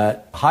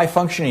 that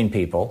high-functioning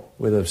people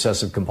with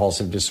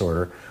obsessive-compulsive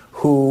disorder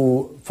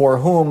for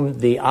whom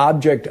the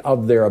object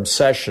of their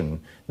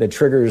obsession that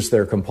triggers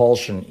their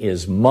compulsion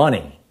is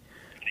money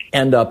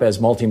end up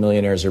as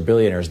multimillionaires or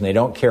billionaires, and they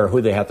don't care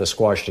who they have to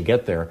squash to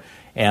get there.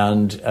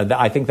 And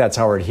I think that's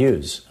Howard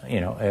Hughes,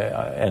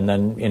 and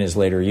then in his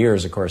later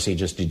years, of course, he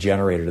just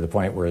degenerated to the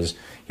point where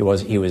he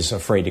was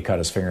afraid to cut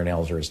his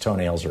fingernails or his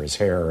toenails or his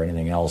hair or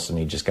anything else, and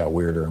he just got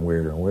weirder and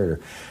weirder and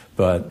weirder.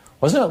 But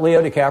wasn't it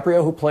Leo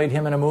DiCaprio who played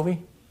him in a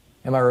movie?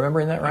 Am I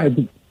remembering that right?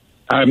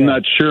 I'm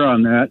not sure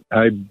on that.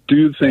 I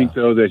do think,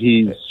 though, that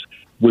he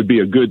would be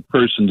a good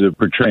person to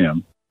portray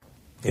him.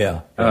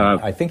 Yeah,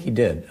 I think he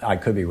did. I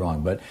could be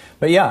wrong, but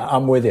yeah,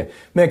 I'm with you,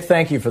 Mick.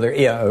 Thank you for the.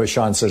 Yeah,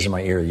 Sean says in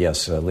my ear,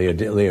 yes, Leo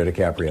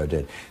DiCaprio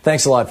did.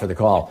 Thanks a lot for the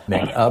call,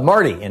 Mick.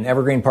 Marty in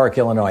Evergreen Park,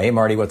 Illinois. Hey,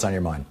 Marty, what's on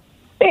your mind?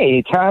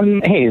 Hey,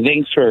 Tom. Hey,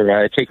 thanks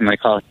for taking my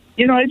call.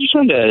 I just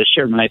wanted to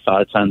share my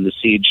thoughts on the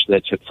siege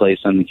that took place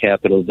on the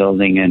Capitol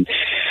building, and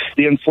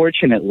the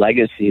unfortunate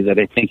legacy that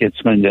I think it's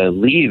going to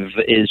leave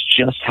is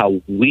just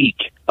how weak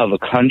of a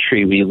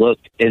country we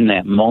looked in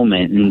that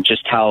moment, and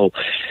just how,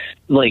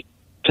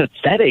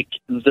 pathetic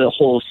the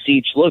whole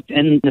siege looked.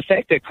 And the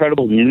fact that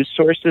credible news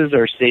sources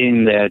are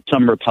saying that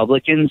some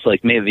Republicans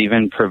may have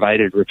even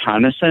provided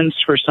reconnaissance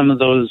for some of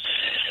those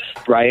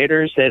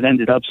rioters that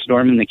ended up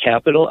storming the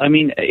Capitol. I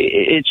mean,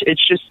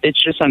 it's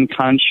just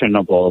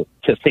unconscionable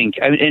to think.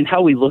 And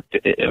how we looked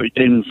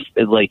in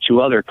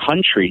to other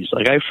countries.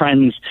 I have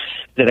friends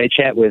that I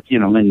chat with,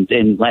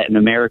 in Latin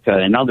America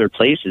and other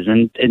places,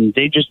 and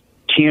they just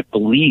can't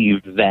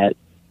believe that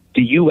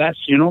the U.S.,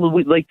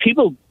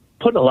 people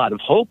put a lot of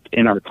hope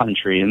in our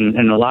country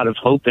and a lot of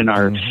hope in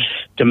our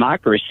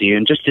democracy,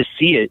 and just to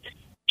see it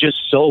just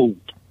so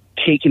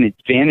taken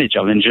advantage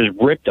of and just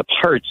ripped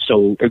apart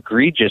so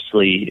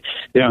egregiously,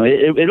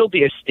 it'll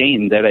be a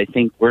stain that I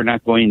think we're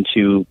not going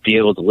to be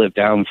able to live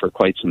down for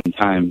quite some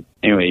time.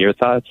 Anyway, your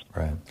thoughts?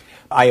 Right.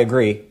 I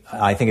agree.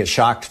 I think it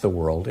shocked the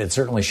world. It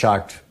certainly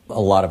shocked a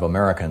lot of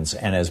Americans.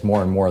 And as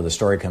more and more of the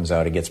story comes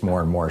out, it gets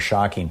more and more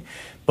shocking.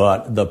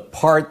 But the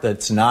part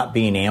that's not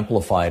being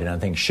amplified, and I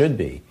think should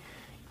be,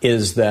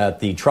 is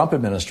that the Trump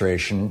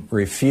administration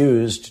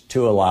refused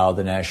to allow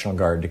the National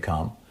Guard to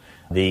come.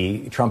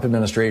 The Trump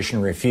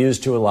administration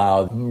refused to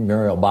allow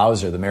Muriel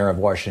Bowser, the mayor of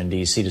Washington,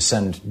 D.C., to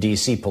send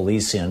D.C.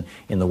 police in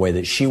the way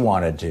that she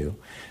wanted to.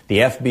 The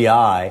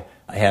FBI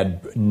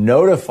had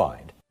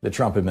notified the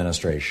Trump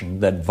administration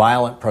that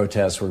violent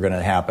protests were going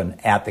to happen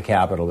at the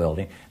Capitol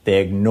building.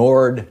 They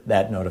ignored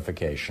that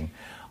notification.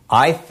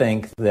 I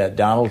think that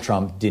Donald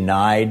Trump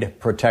denied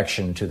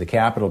protection to the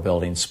Capitol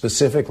building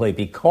specifically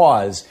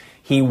because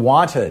he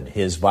wanted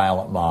his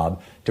violent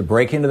mob to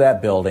break into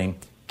that building,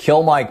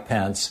 kill Mike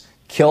Pence,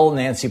 kill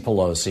Nancy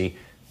Pelosi,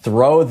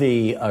 throw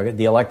the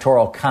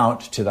electoral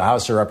count to the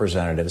House of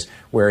Representatives,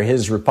 where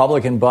his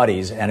Republican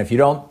buddies, and if you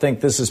don't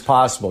think this is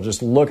possible,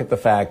 just look at the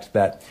fact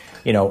that,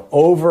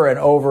 over and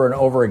over and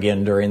over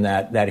again during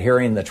that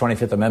hearing, the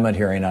 25th Amendment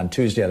hearing on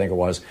Tuesday, I think it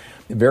was,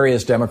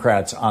 various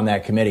Democrats on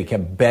that committee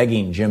kept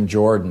begging Jim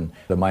Jordan,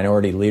 the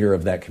minority leader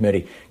of that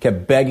committee,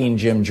 kept begging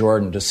Jim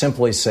Jordan to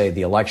simply say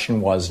the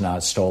election was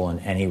not stolen,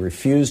 and he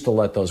refused to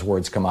let those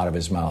words come out of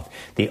his mouth.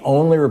 The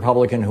only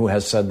Republican who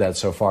has said that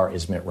so far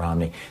is Mitt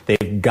Romney.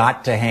 They've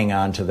got to hang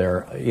on to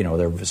their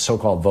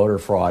so-called voter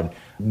fraud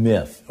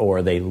myth,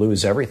 or they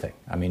lose everything.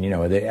 I mean,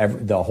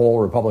 the whole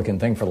Republican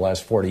thing for the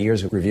last 40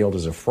 years is revealed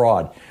as a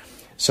fraud.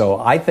 So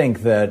I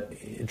think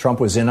that Trump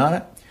was in on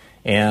it.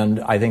 And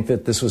I think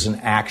that this was an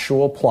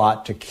actual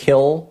plot to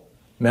kill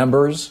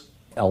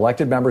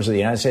elected members of the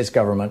United States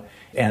government,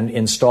 and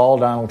install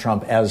Donald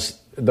Trump as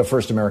the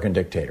first American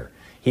dictator.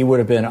 He would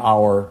have been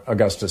our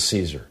Augustus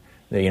Caesar,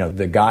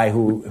 the guy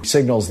who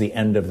signals the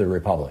end of the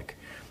republic.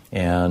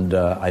 And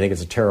I think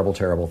it's a terrible,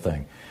 terrible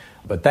thing.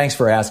 But thanks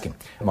for asking,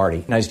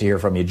 Marty. Nice to hear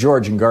from you.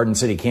 George in Garden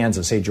City,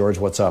 Kansas. Hey, George,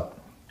 what's up?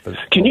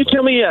 Can you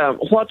tell me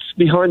what's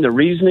behind the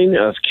reasoning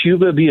of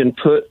Cuba being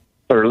put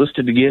or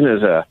listed again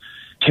as a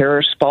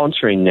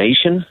terror-sponsoring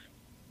nation?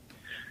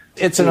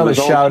 It's another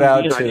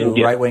shout-out to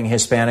right-wing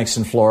Hispanics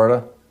in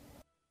Florida.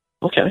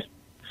 Okay.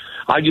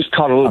 I just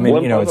caught a little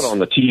glimpse of it on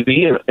the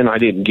TV, and I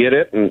didn't get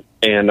it,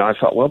 and I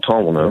thought, well,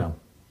 Tom will know.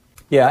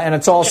 Yeah, and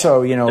it's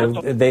also,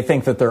 they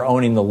think that they're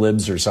owning the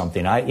libs or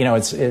something.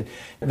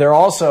 They're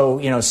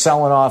also,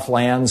 selling off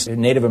lands,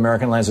 Native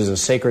American lands. There's a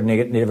sacred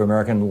Native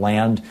American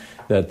land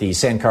that the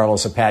San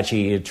Carlos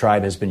Apache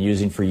tribe has been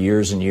using for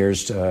years and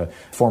years.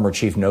 Former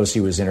Chief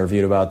Nosey was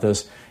interviewed about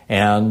this.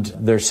 And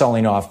they're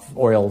selling off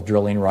oil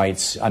drilling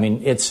rights. I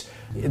mean, it's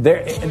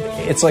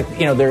like,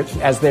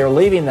 as they're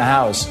leaving the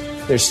house,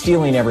 they're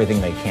stealing everything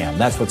they can.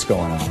 That's what's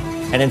going on.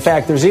 And in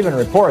fact, there's even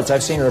reports,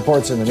 I've seen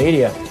reports in the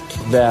media,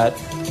 that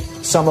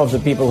some of the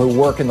people who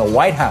work in the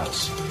White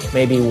House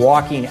may be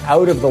walking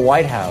out of the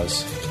White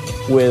House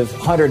with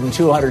 100 and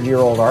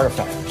 200-year-old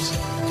artifacts.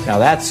 Now,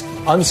 that's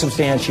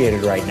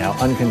unsubstantiated right now,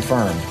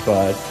 unconfirmed,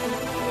 but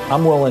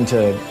I'm willing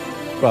to,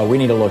 we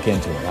need to look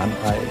into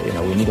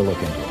it. We need to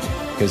look into it.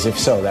 Because if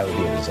so, that would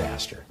be a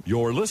disaster.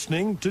 You're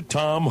listening to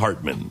Thom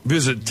Hartmann.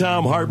 Visit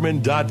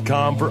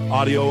ThomHartmann.com for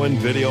audio and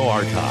video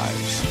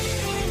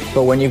archives.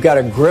 But when you've got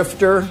a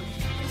grifter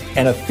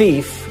and a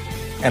thief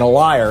and a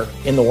liar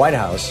in the White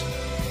House,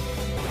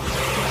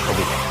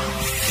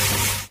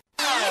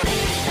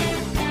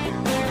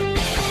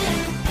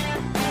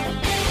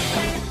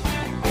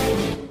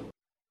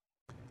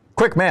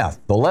 quick math.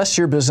 The less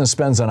your business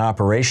spends on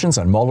operations,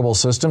 on multiple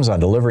systems,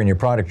 on delivering your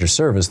product or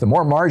service, the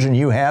more margin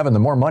you have and the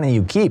more money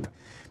you keep.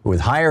 With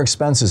higher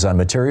expenses on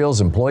materials,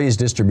 employees,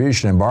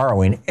 distribution, and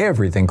borrowing,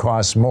 everything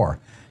costs more.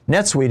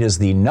 NetSuite is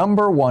the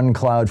 #1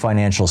 cloud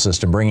financial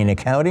system, bringing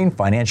accounting,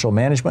 financial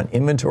management,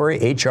 inventory,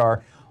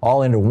 HR,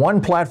 all into one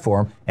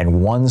platform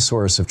and one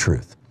source of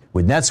truth.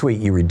 With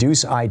NetSuite, you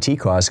reduce IT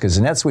costs because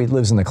NetSuite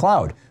lives in the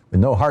cloud with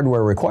no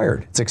hardware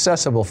required. It's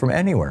accessible from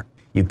anywhere.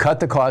 You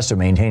cut the cost of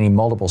maintaining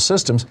multiple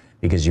systems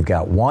because you've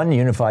got one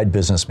unified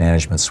business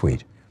management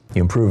suite.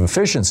 You improve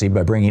efficiency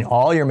by bringing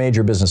all your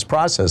major business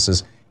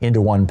processes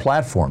into one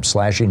platform,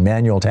 slashing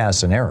manual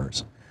tasks and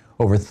errors.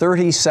 Over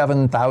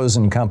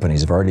 37,000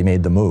 companies have already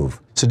made the move.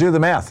 So do the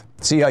math.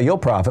 See how you'll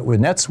profit with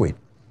NetSuite.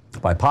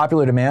 By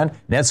popular demand,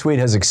 NetSuite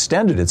has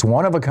extended its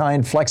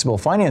one-of-a-kind flexible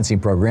financing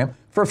program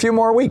for a few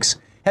more weeks.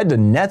 Head to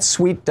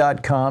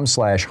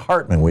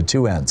netsuite.com/Hartman with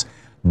 2 N's.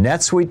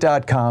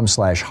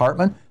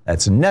 netsuite.com/Hartman.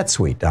 That's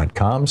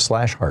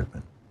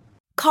netsuite.com/Hartman.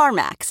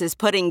 CarMax is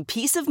putting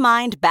peace of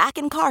mind back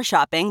in car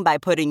shopping by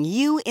putting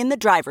you in the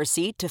driver's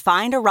seat to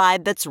find a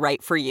ride that's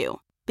right for you.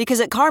 Because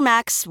at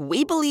CarMax,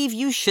 we believe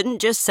you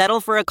shouldn't just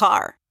settle for a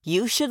car.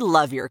 You should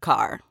love your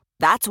car.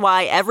 That's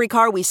why every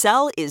car we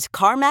sell is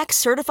CarMax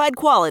certified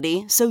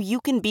quality, so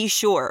you can be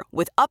sure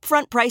with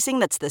upfront pricing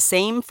that's the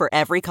same for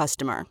every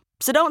customer.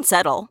 So don't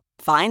settle.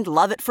 Find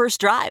love at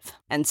first drive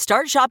and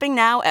start shopping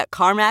now at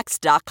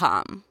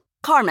CarMax.com.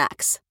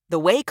 CarMax, the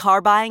way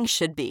car buying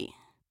should be.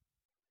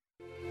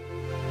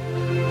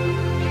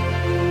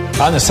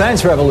 On the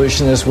Science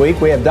Revolution this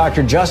week, we have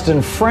Dr.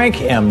 Justin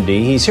Frank,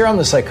 MD. He's here on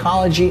the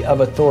psychology of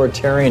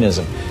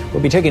authoritarianism.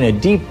 We'll be taking a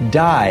deep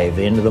dive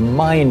into the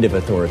mind of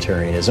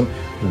authoritarianism,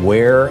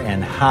 where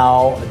and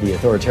how the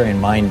authoritarian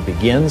mind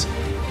begins.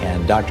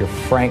 And Dr.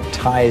 Frank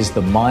ties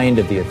the mind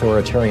of the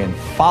authoritarian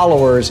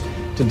followers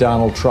to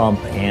Donald Trump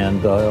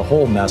and the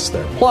whole mess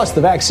there. Plus,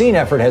 the vaccine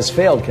effort has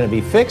failed. Can it be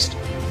fixed?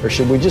 Or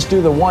should we just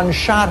do the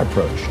one-shot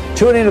approach?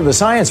 Tune into the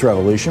Science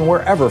Revolution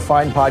wherever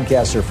fine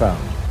podcasts are found.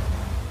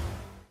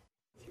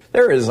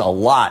 There is a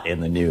lot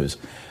in the news.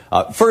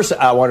 First,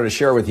 I wanted to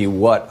share with you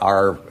what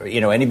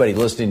anybody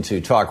listening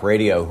to talk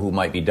radio who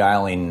might be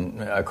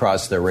dialing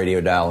across their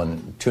radio dial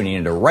and tuning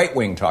into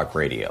right-wing talk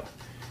radio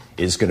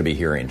is going to be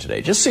hearing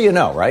today. Just so you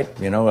know, right?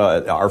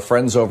 Our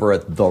friends over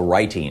at The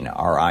Writing,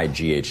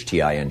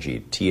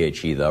 RIGHTING,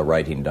 THE,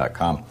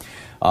 thewriting.com,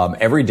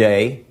 every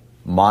day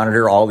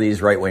monitor all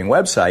these right-wing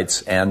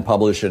websites and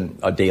publish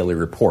a daily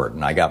report.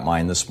 And I got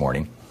mine this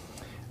morning.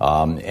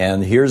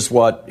 And here's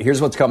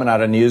what's coming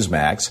out of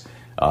Newsmax.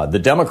 The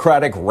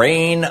Democratic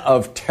reign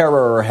of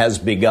terror has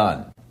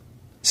begun.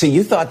 See,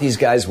 you thought these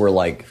guys were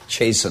like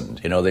chastened.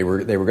 They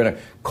were going to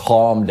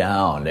calm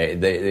down.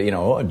 They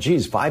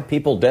 5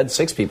 people dead,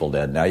 6 people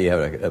dead. Now you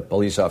have a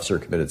police officer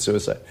committed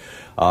suicide.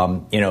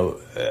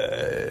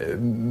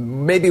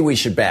 Maybe we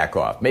should back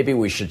off. Maybe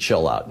we should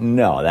chill out.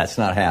 No, that's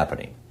not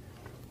happening.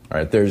 All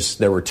right,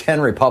 there were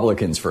 10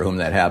 Republicans for whom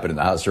that happened in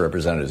the House of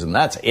Representatives, and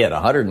that's it.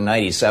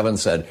 197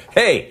 said,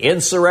 hey,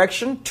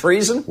 insurrection,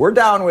 treason, we're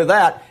down with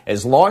that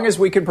as long as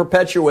we can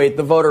perpetuate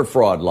the voter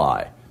fraud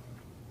lie,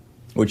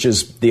 which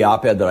is the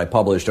op-ed that I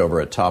published over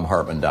at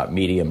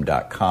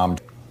tomhartman.medium.com,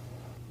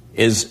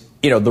 is,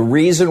 the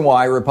reason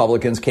why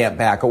Republicans can't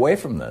back away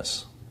from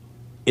this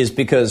is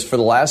because for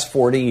the last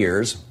 40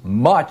 years,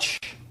 much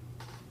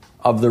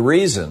of the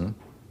reason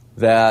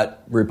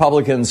that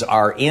Republicans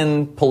are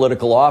in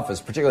political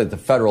office, particularly at the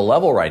federal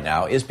level right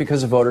now, is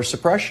because of voter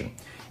suppression.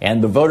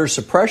 And the voter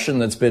suppression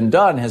that's been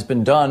done has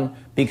been done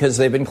because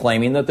they've been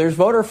claiming that there's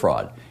voter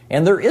fraud.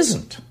 And there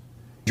isn't.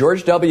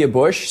 George W.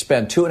 Bush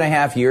spent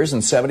 2.5 years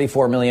and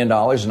 $74 million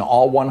in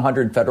all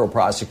 100 federal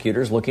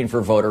prosecutors looking for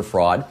voter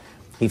fraud.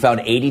 He found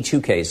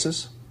 82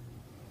 cases.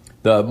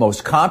 The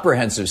most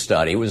comprehensive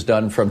study was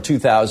done from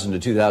 2000 to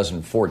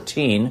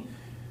 2014.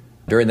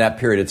 During that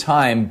period of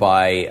time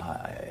by,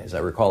 as I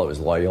recall, it was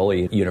Loyola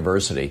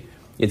University.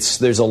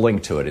 There's a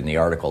link to it in the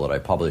article that I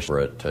published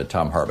at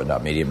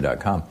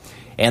tomhartman.medium.com.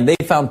 And they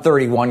found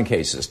 31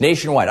 cases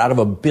nationwide out of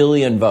 1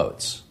 billion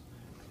votes.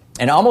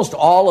 And almost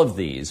all of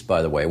these,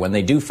 by the way, when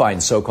they do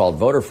find so-called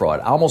voter fraud,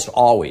 almost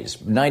always,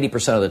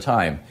 90% of the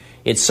time,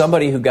 it's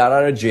somebody who got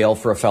out of jail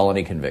for a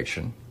felony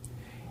conviction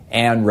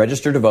and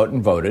registered to vote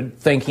and voted,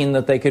 thinking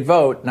that they could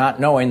vote,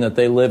 not knowing that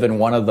they live in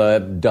one of the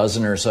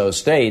dozen or so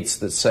states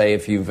that say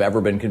if you've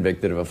ever been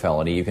convicted of a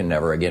felony, you can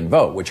never again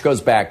vote, which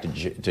goes back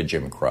to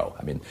Jim Crow.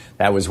 I mean,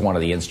 that was one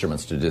of the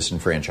instruments to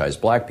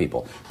disenfranchise black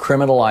people.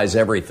 Criminalize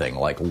everything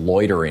like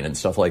loitering and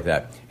stuff like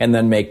that, and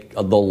then make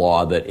the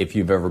law that if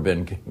you've ever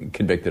been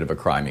convicted of a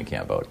crime, you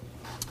can't vote.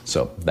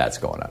 So that's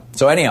going on.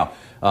 So anyhow,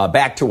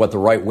 back to what the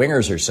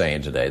right-wingers are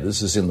saying today.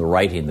 This is in The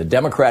Writing. The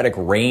Democratic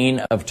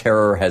reign of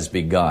terror has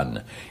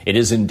begun. It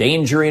is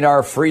endangering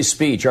our free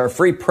speech, our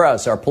free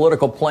press, our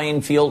political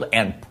playing field,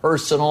 and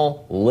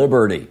personal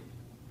liberty.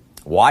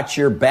 Watch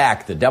your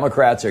back. The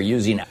Democrats are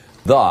using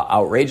the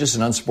outrageous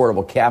and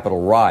unsupportable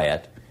Capitol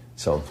riot.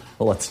 So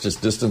let's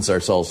just distance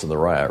ourselves from the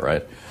riot,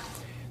 right?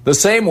 The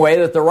same way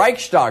that the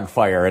Reichstag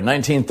fire in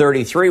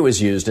 1933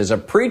 was used as a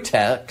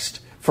pretext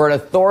for an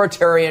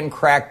authoritarian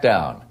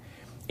crackdown.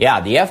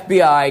 Yeah, the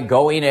FBI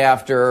going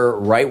after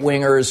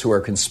right-wingers who are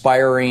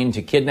conspiring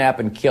to kidnap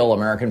and kill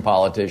American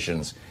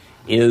politicians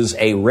is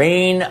a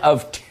reign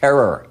of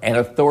terror, an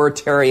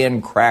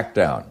authoritarian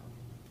crackdown.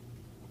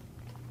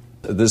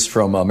 This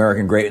from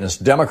American Greatness.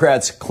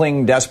 Democrats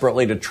cling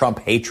desperately to Trump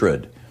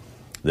hatred.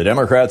 The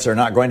Democrats are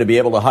not going to be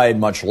able to hide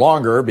much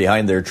longer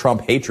behind their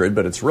Trump hatred,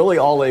 but it's really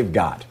all they've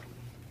got.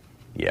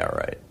 Yeah,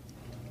 right.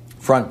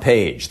 Front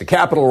page. The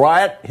Capitol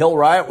riot, Hill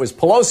riot, was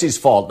Pelosi's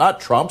fault,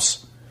 not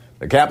Trump's.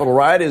 The Capitol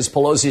riot is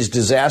Pelosi's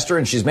disaster,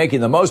 and she's making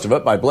the most of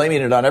it by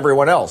blaming it on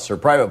everyone else. Her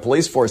private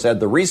police force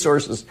had the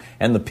resources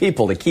and the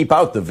people to keep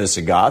out the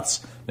Visigoths,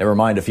 never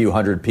mind a few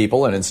hundred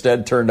people, and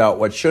instead turned out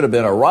what should have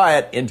been a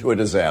riot into a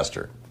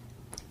disaster.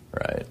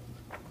 Right.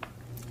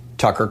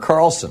 Tucker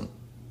Carlson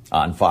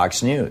on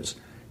Fox News.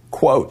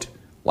 Quote,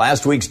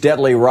 last week's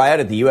deadly riot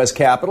at the U.S.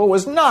 Capitol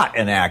was not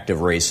an act of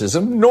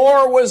racism,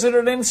 nor was it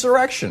an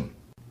insurrection.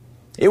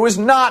 It was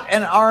not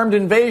an armed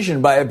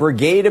invasion by a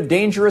brigade of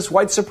dangerous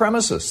white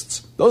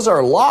supremacists. Those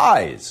are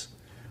lies.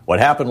 What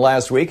happened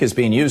last week is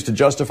being used to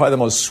justify the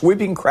most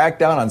sweeping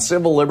crackdown on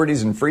civil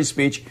liberties and free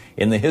speech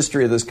in the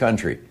history of this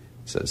country,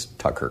 says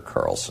Tucker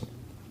Carlson.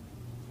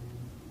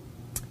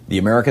 The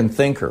American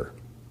Thinker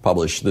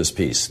published this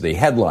piece. The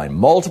headline,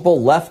 multiple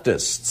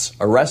leftists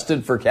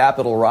arrested for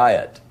Capitol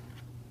riot.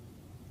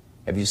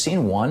 Have you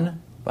seen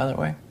one, by the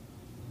way?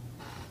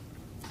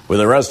 With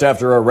arrest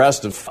after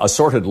arrest of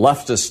assorted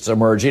leftists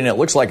emerging, it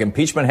looks like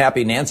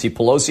impeachment-happy Nancy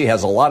Pelosi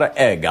has a lot of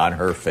egg on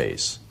her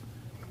face.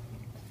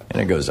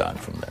 And it goes on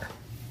from there.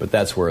 But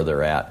that's where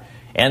they're at.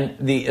 And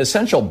the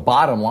essential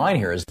bottom line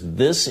here is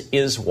this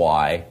is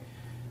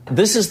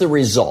the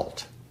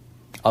result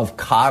of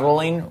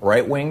coddling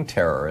right-wing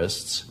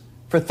terrorists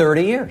for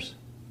 30 years.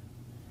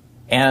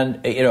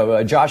 And,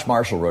 Josh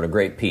Marshall wrote a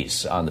great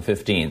piece on the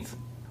 15th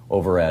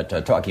over at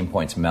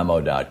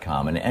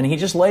TalkingPointsMemo.com, and he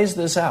just lays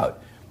this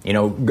out.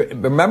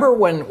 Remember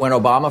when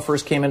Obama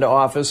first came into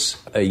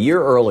office? A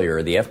year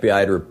earlier, the FBI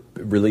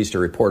had released a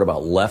report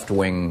about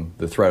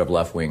the threat of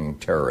left-wing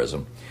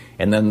terrorism.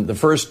 And then the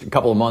first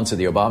couple of months of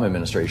the Obama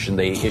administration,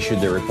 they issued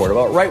their report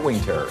about right-wing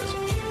terrorism.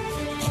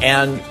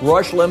 And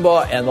Rush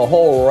Limbaugh and the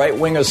whole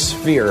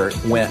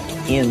right-wingosphere went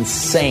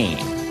insane.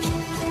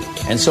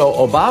 And so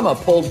Obama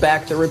pulled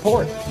back the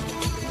report.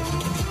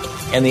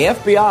 And the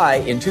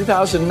FBI in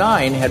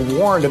 2009 had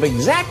warned of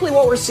exactly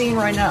what we're seeing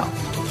right now.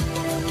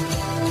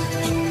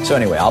 So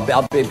anyway,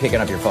 I'll be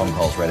picking up your phone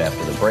calls right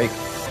after the break.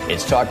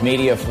 It's Talk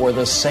Media for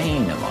the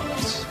sane among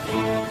us.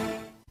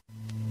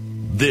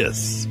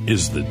 This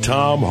is the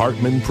Thom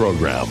Hartmann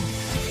Program.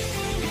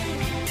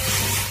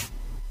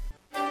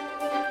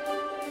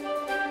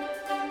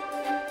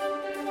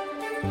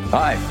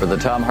 Hi, for the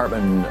Thom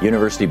Hartmann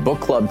University Book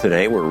Club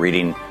today, we're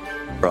reading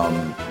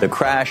from The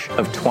Crash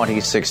of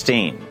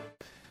 2016.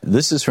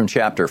 This is from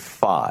Chapter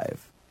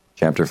 5.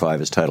 Chapter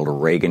 5 is titled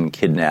Reagan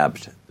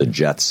Kidnapped the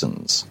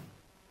Jetsons.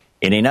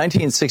 In a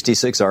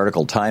 1966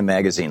 article, Time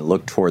magazine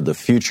looked toward the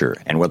future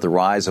and what the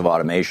rise of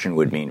automation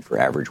would mean for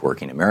average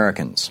working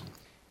Americans.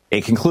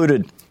 It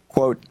concluded,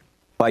 quote,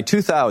 by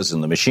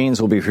 2000, the machines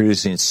will be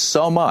producing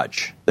so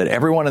much that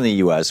everyone in the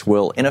U.S.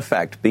 will, in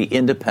effect, be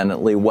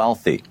independently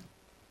wealthy.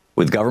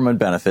 With government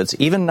benefits,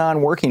 even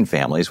non-working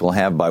families will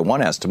have, by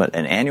one estimate,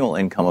 an annual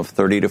income of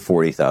 $30,000 to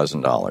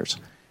 $40,000.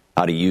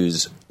 How to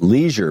use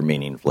leisure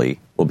meaningfully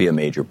will be a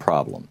major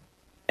problem.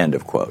 End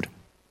of quote.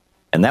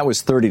 And that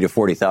was $30,000 to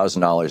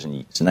 $40,000 in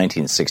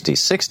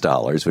 1966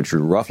 dollars, which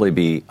would roughly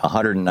be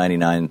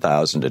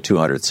 $199,000 to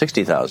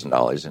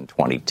 $260,000 in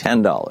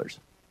 2010 dollars.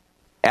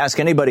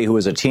 Ask anybody who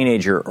was a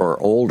teenager or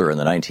older in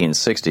the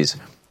 1960s.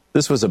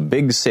 This was a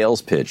big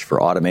sales pitch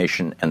for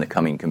automation and the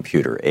coming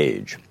computer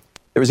age.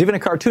 There was even a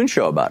cartoon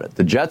show about it,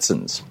 The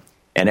Jetsons.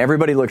 And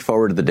everybody looked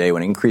forward to the day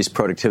when increased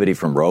productivity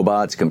from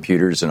robots,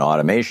 computers, and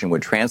automation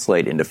would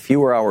translate into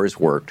fewer hours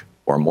worked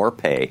or more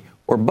pay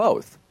or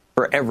both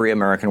for every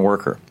American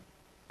worker.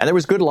 And there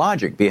was good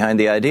logic behind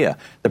the idea.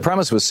 The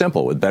premise was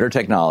simple. With better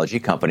technology,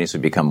 companies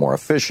would become more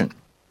efficient.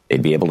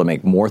 They'd be able to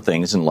make more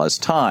things in less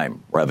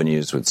time.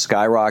 Revenues would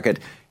skyrocket,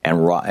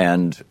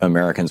 and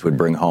Americans would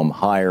bring home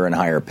higher and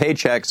higher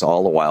paychecks,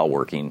 all the while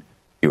working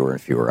fewer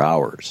and fewer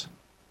hours.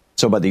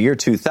 So by the year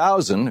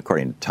 2000,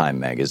 according to Time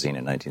magazine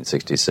in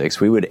 1966,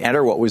 we would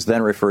enter what was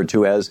then referred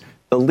to as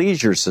the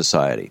leisure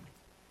society.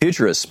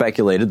 Futurists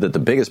speculated that the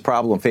biggest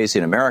problem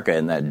facing America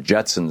in that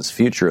Jetsons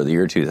future of the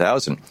year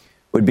 2000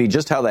 would be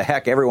just how the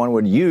heck everyone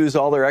would use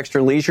all their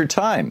extra leisure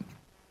time.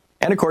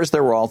 And, of course,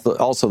 there were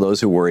also those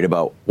who worried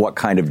about what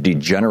kind of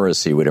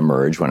degeneracy would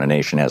emerge when a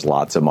nation has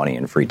lots of money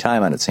and free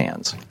time on its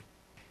hands.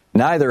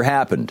 Neither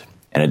happened,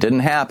 and it didn't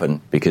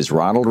happen because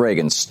Ronald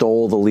Reagan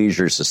stole the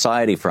leisure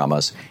society from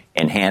us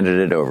and handed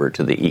it over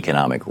to the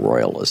economic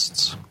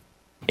royalists.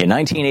 In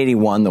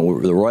 1981,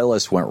 the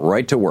royalists went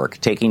right to work,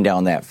 taking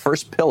down that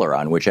first pillar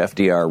on which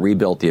FDR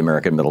rebuilt the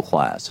American middle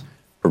class,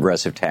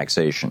 progressive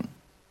taxation.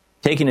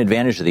 Taking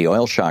advantage of the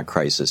oil shock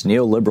crisis,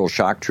 neoliberal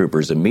shock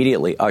troopers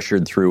immediately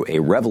ushered through a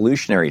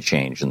revolutionary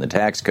change in the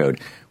tax code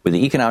with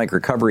the Economic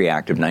Recovery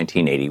Act of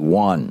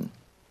 1981.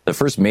 The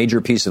first major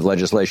piece of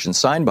legislation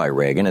signed by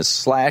Reagan is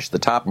slashed the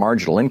top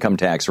marginal income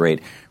tax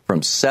rate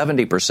from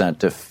 70%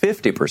 to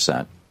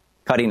 50%,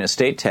 cutting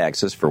estate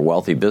taxes for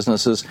wealthy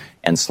businesses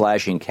and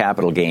slashing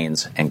capital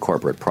gains and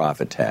corporate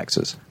profit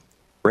taxes.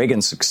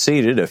 Reagan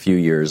succeeded a few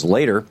years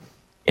later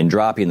in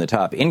dropping the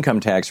top income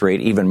tax rate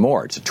even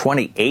more to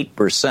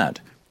 28%,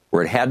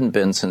 where it hadn't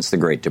been since the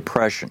Great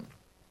Depression.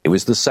 It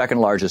was the second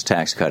largest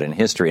tax cut in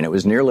history, and it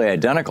was nearly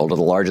identical to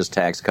the largest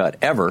tax cut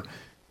ever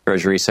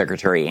Treasury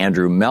Secretary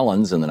Andrew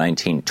Mellon's in the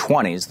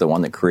 1920s, the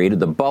one that created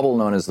the bubble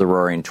known as the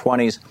Roaring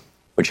Twenties,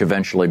 which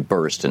eventually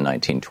burst in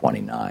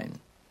 1929.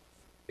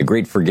 The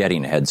great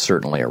forgetting had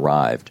certainly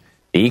arrived.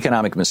 The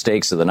economic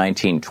mistakes of the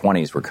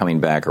 1920s were coming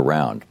back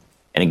around.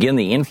 And again,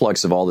 the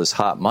influx of all this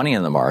hot money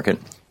in the market,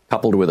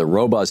 coupled with a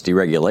robust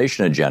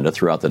deregulation agenda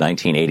throughout the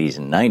 1980s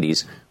and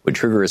 90s, would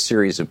trigger a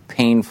series of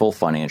painful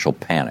financial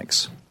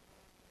panics.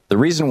 The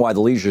reason why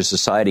the Leisure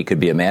Society could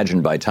be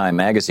imagined by Time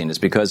magazine is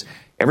because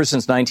ever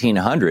since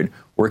 1900,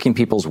 working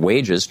people's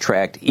wages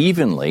tracked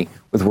evenly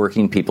with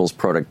working people's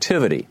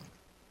productivity.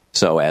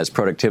 So as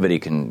productivity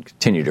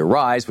continued to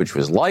rise, which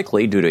was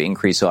likely due to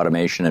increased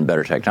automation and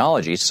better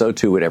technology, so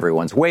too would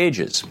everyone's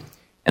wages.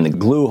 And the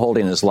glue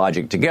holding this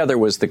logic together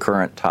was the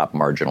current top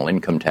marginal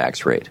income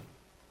tax rate.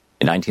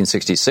 In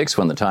 1966,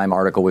 when the Time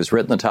article was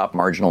written, the top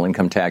marginal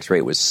income tax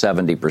rate was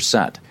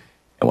 70%.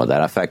 And what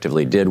that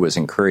effectively did was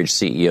encourage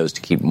CEOs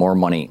to keep more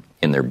money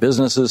in their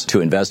businesses,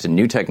 to invest in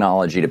new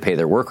technology, to pay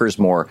their workers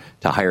more,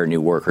 to hire new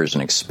workers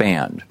and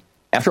expand.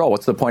 After all,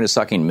 what's the point of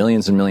sucking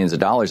millions and millions of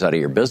dollars out of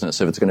your business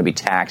if it's going to be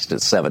taxed at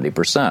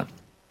 70%?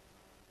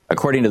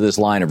 According to this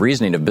line of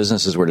reasoning, if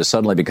businesses were to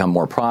suddenly become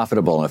more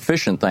profitable and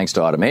efficient thanks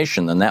to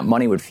automation, then that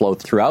money would flow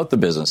throughout the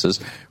businesses,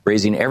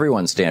 raising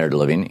everyone's standard of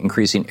living,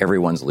 increasing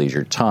everyone's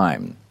leisure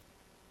time.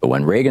 But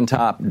when Reagan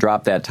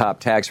dropped that top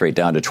tax rate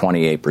down to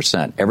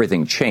 28%,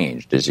 everything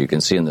changed, as you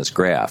can see in this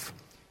graph.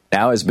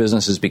 Now, as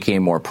businesses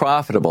became more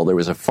profitable, there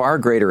was a far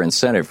greater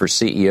incentive for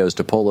CEOs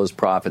to pull those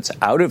profits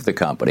out of the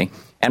company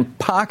and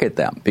pocket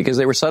them because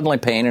they were suddenly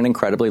paying an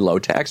incredibly low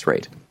tax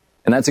rate.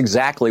 And that's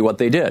exactly what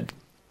they did.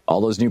 All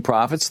those new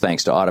profits,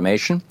 thanks to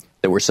automation,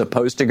 that were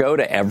supposed to go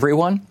to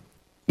everyone,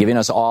 giving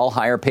us all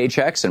higher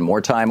paychecks and more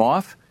time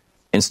off,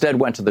 instead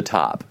went to the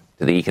top,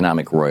 to the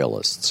economic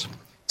royalists.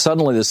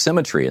 Suddenly, the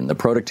symmetry in the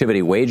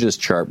productivity wages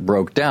chart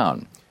broke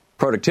down.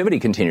 Productivity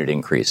continued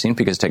increasing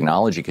because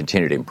technology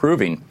continued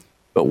improving,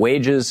 but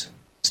wages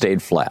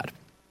stayed flat.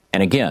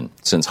 And again,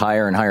 since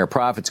higher and higher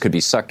profits could be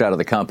sucked out of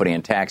the company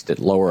and taxed at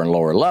lower and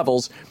lower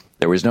levels,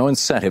 there was no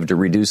incentive to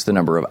reduce the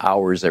number of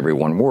hours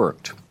everyone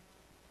worked.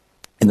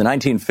 In the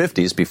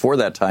 1950s, before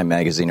that Time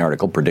magazine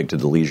article predicted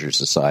the Leisure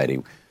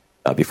Society,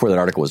 before that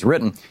article was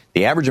written,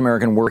 the average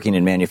American working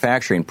in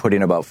manufacturing put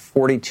in about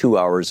 42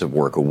 hours of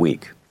work a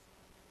week.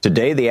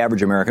 Today, the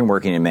average American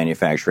working in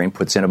manufacturing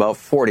puts in about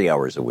 40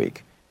 hours a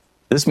week.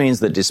 This means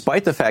that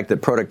despite the fact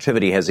that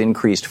productivity has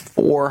increased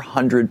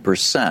 400%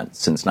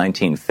 since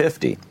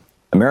 1950,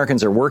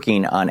 Americans are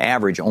working on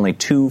average only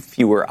 2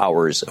 fewer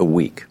hours a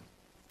week.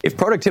 If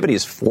productivity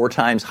is 4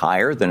 times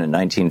higher than in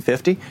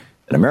 1950,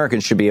 then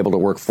Americans should be able to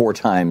work 4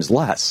 times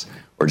less,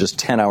 or just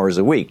 10 hours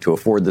a week, to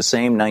afford the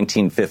same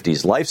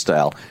 1950s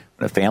lifestyle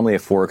when a family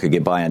of 4 could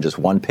get by on just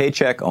 1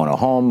 paycheck, own a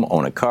home,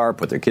 own a car,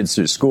 put their kids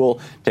through school,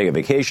 take a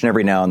vacation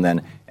every now and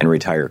then, and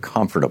retire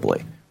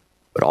comfortably.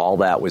 But all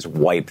that was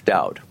wiped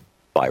out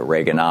by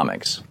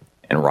Reaganomics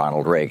and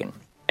Ronald Reagan.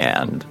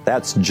 And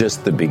that's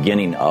just the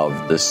beginning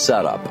of the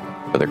setup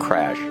for the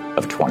crash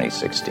of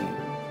 2016.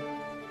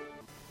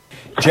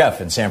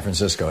 Jeff in San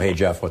Francisco. Hey,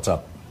 Jeff, what's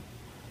up?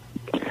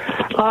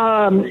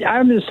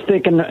 I'm just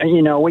thinking,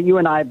 you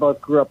and I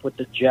both grew up with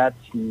the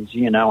Jetsons,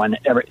 and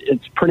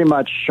it's pretty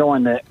much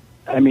showing that,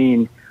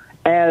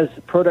 as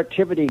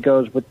productivity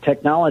goes with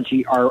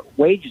technology, our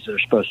wages are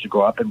supposed to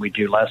go up and we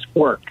do less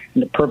work.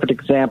 And the perfect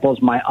example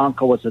is my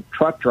uncle was a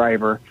truck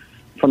driver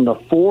from the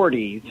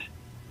 40s,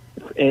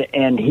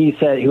 and he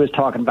said he was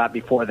talking about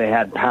before they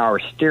had power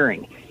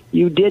steering.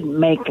 You didn't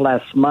make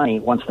less money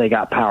once they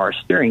got power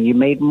steering. You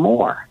made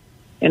more.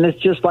 And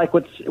it's just like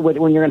when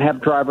you're going to have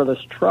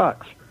driverless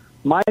trucks.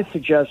 My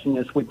suggestion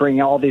is we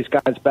bring all these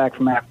guys back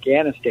from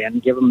Afghanistan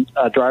and give them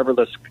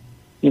driverless,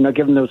 give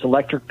them those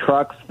electric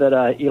trucks that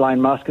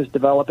Elon Musk is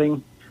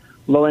developing,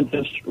 low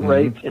interest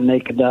rates, and they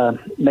could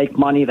make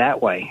money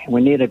that way.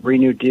 We need a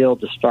Green New Deal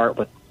to start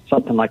with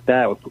something like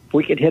that. If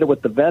we could hit it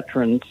with the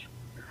veterans,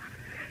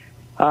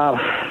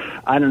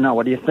 I don't know.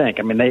 What do you think?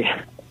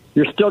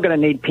 You're still going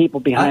to need people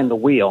behind the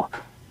wheel.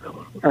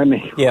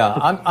 Yeah,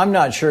 I'm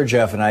not sure,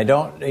 Jeff, and I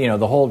don't,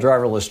 the whole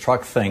driverless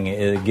truck thing,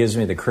 it gives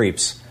me the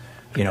creeps.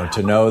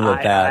 To know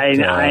that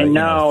I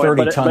know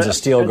 30 tons of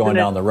steel going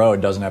down the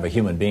road doesn't have a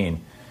human being.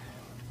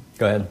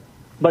 Go ahead.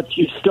 But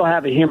you still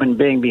have a human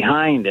being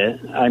behind it.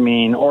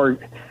 Or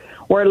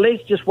at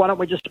least why don't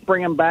we just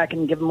bring them back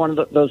and give them one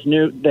of those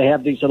new? They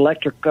have these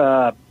electric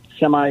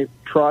semi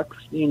trucks.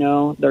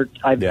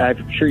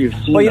 I'm sure you've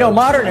seen. Well,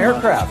 modern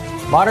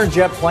aircraft, modern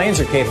jet planes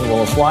are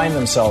capable of flying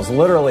themselves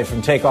literally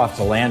from takeoff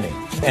to landing,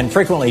 and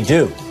frequently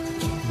do.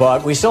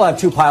 But we still have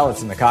 2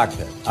 pilots in the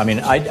cockpit.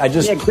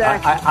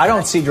 I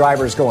don't see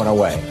drivers going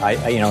away.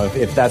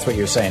 If that's what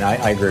you're saying,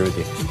 I agree with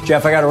you.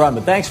 Jeff, I got to run,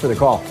 but thanks for the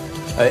call.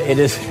 It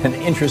is an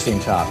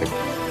interesting topic.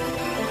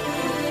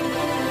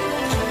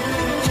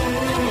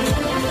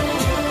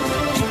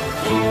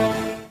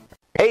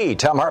 Hey,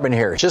 Tom Hartman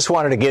here. Just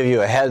wanted to give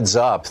you a heads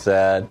up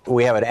that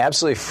we have an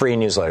absolutely free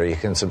newsletter. You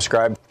can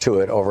subscribe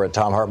to it over at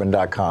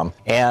tomhartman.com.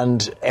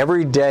 And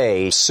every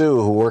day, Sue,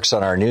 who works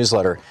on our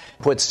newsletter,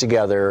 puts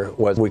together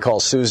what we call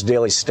Sue's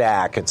Daily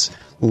Stack. It's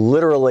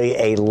literally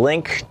a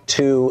link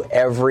to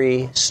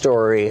every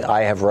story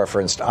I have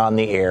referenced on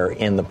the air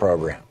in the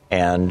program.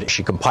 And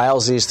she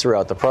compiles these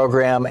throughout the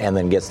program and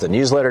then gets the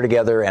newsletter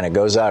together, and it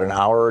goes out an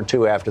hour or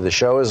two after the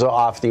show is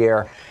off the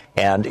air.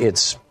 And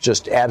it's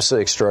just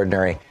absolutely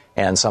extraordinary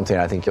and something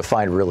I think you'll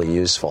find really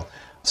useful.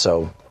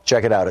 So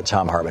check it out at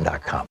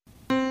tomhartman.com.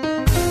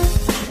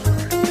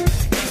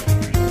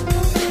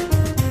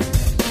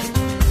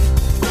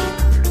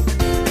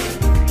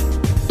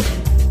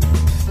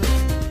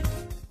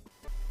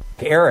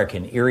 Eric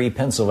in Erie,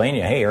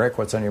 Pennsylvania. Hey, Eric,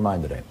 what's on your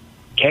mind today?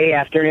 Hey,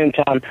 afternoon,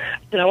 Tom.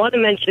 And I want to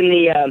mention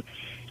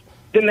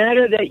the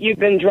matter that you've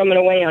been drumming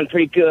away on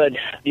pretty good,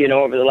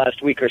 over the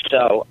last week or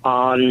so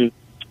on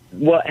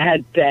what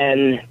had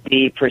been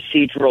the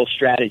procedural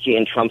strategy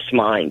in Trump's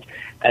mind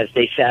as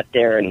they sat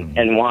there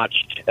and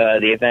watched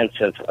the events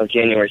of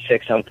January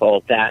 6th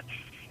unfold, that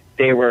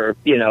they were,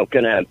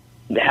 going to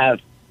have,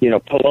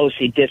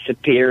 Pelosi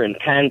disappear and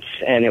Pence,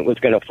 and it was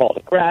going to fall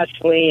to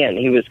Grassley, and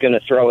he was going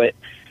to throw it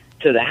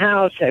to the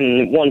House,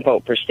 and one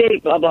vote per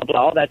state, blah, blah, blah,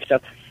 all that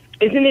stuff.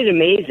 Isn't it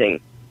amazing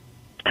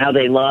how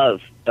they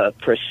love the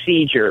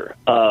procedure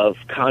of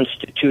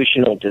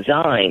constitutional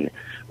design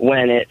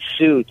when it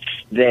suits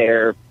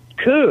their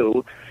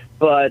coup?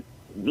 But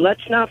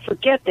let's not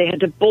forget they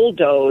had to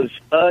bulldoze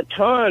a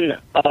ton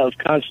of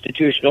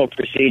constitutional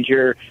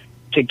procedure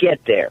to get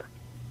there.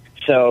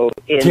 So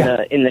in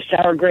the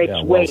sour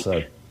grapes wake,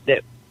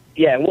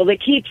 they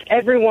keep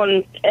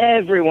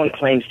everyone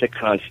claims the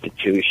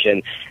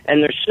Constitution,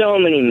 and there's so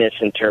many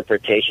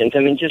misinterpretations. I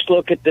mean, just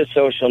look at the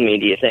social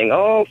media thing.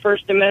 Oh,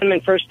 First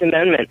Amendment.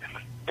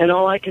 And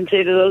all I can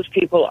say to those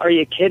people, are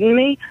you kidding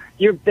me?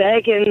 You're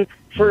begging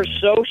for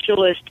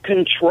socialist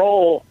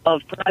control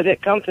of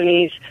private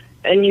companies,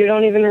 and you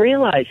don't even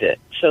realize it.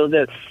 So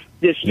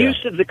this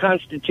use of the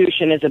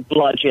Constitution is a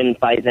bludgeon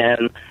by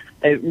them.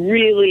 It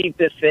really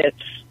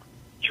befits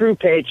true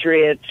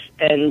patriots,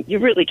 and you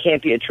really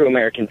can't be a true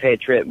American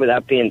patriot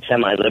without being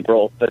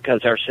semi-liberal,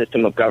 because our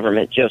system of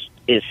government just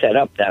is set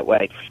up that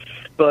way.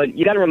 But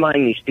you got to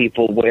remind these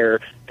people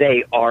where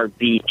they are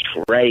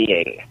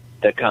betraying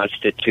the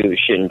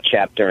Constitution,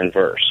 chapter and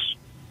verse.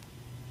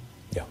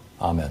 Yeah,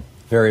 amen.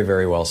 Very,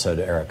 very well said,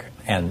 Eric,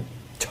 and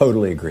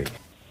totally agree.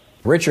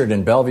 Richard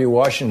in Bellevue,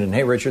 Washington.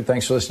 Hey, Richard,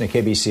 thanks for listening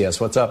to KBCS.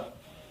 What's up?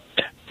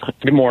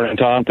 Good morning,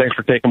 Tom. Thanks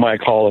for taking my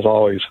call, as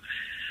always.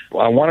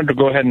 I wanted to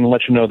go ahead and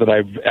let you know that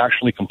I've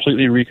actually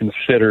completely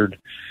reconsidered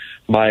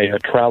my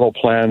travel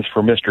plans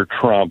for Mr.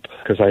 Trump,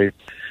 because I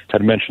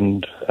had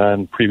mentioned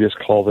on previous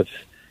call that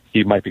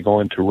he might be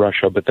going to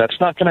Russia, but that's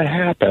not going to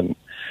happen.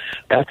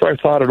 After I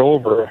thought it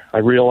over, I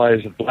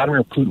realized that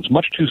Vladimir Putin's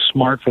much too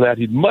smart for that.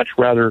 He'd much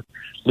rather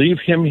leave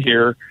him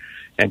here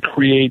and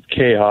create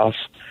chaos,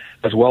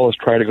 as well as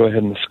try to go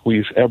ahead and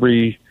squeeze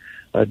every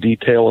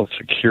detail of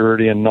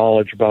security and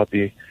knowledge about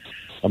the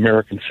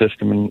American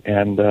system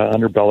and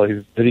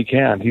underbelly that he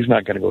can. He's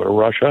not going to go to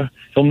Russia.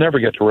 He'll never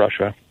get to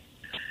Russia.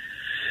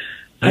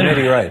 You may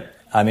be right.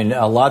 I mean,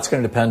 a lot's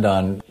going to depend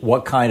on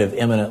what kind of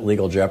imminent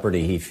legal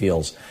jeopardy he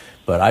feels.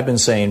 But I've been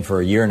saying for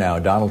a year now,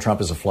 Donald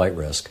Trump is a flight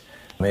risk.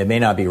 I mean, it may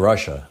not be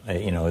Russia.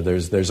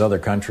 There's other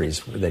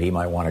countries that he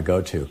might want to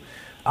go to.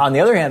 On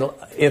the other hand,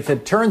 if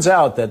it turns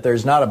out that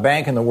there's not a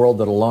bank in the world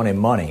that'll loan him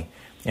money,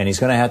 and he's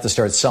going to have to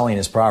start selling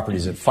his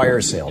properties at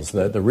fire sales.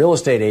 The real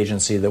estate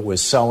agency that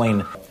was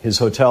selling his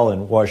hotel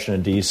in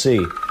Washington,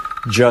 D.C.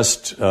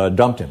 just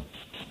dumped him.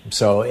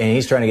 And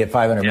he's trying to get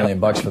 $500 million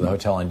for the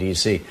hotel in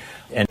D.C.,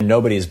 and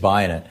nobody's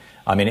buying it.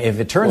 I mean, if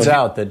it turns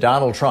out that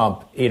Donald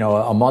Trump,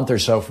 a month or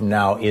so from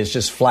now is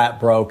just flat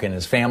broke and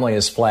his family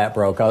is flat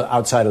broke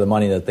outside of the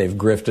money that they've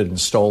grifted and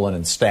stolen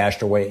and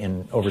stashed away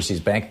in overseas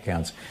bank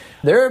accounts,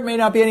 there may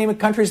not be any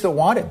countries that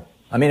want him.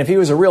 I mean, if he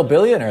was a real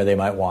billionaire, they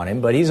might want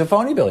him, but he's a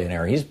phony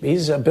billionaire.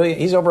 He's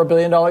over $1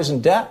 billion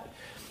in debt.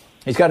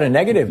 He's got a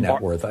negative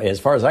net worth, as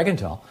far as I can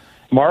tell.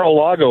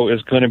 Mar-a-Lago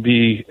is going to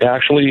be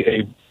actually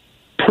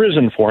a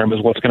prison for him,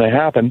 is what's going to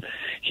happen.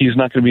 He's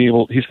not going to be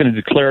able. He's going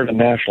to declare it a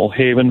national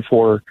haven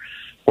for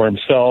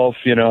himself,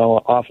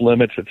 off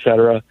limits,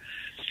 etc.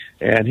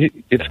 And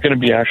it's going to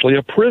be actually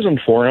a prison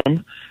for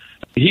him.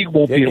 He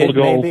won't be able to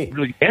go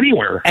really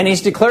anywhere. And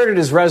he's declared it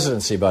his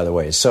residency, by the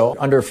way. So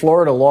under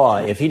Florida law,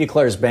 if he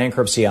declares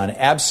bankruptcy on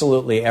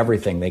absolutely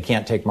everything, they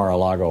can't take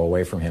Mar-a-Lago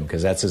away from him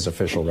because that's his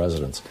official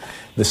residence.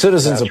 The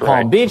citizens of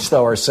Palm Beach,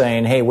 though, are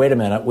saying, hey, wait a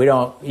minute, we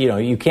don't,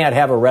 you can't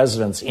have a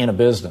residence in a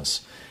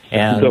business.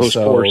 And those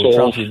so,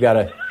 Trump, you've got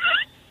to...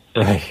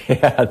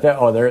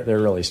 they're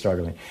really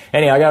struggling.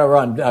 Anyhow, I got to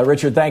run.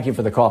 Richard, thank you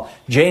for the call.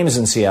 James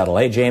in Seattle.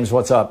 Hey, James,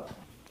 what's up?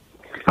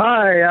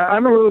 Hi,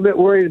 I'm a little bit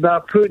worried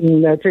about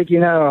Putin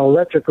taking out our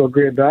electrical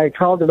grid, but I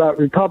called about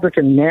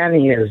Republican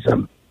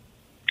nannyism.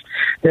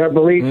 Their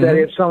belief that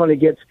if somebody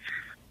gets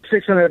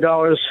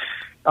 $600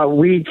 a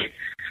week,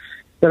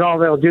 then all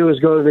they'll do is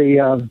go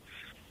to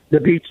the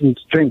beach and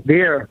drink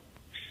beer.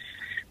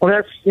 Well,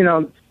 that's,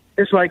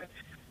 it's like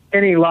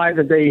any lie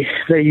that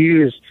they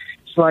use.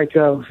 It's like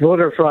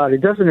voter fraud.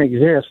 It doesn't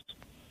exist.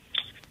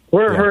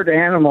 We're a herd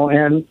animal,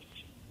 and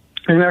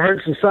in a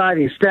herd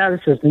society,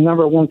 status is the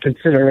number one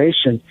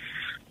consideration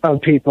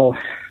of people.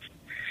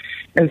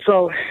 And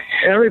so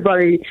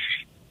everybody,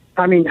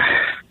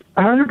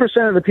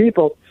 100% of the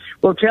people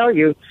will tell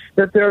you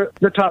that they're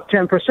the top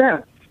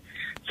 10%.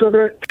 So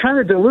they're kind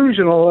of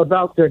delusional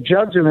about their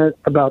judgment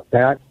about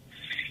that.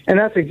 And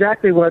that's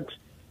exactly what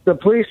the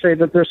police say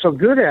that they're so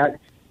good at,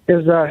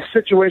 is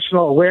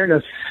situational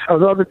awareness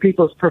of other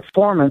people's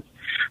performance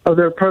of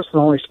their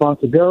personal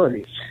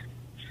responsibilities.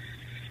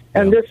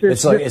 And this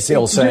is... It's the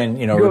old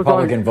saying,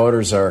 Republican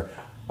voters are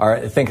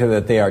think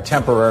that they are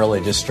temporarily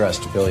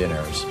distressed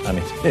billionaires. I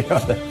mean,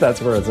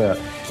 that's where it's at.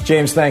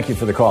 James, thank you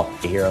for the call.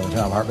 Here on the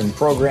Thom Hartmann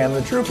program,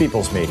 The True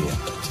People's Media.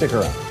 Stick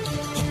around.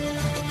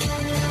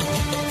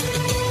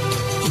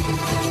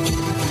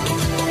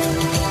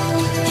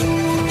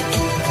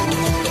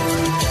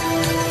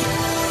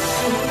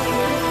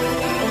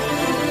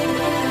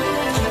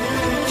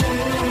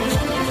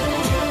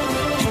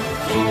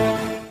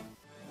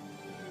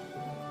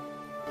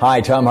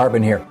 Hi, Thom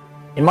Hartmann here.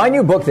 In my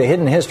new book, The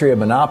Hidden History of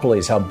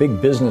Monopolies, How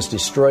Big Business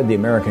Destroyed the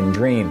American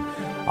Dream,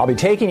 I'll be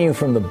taking you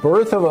from the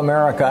birth of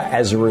America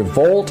as a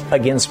revolt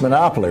against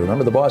monopoly,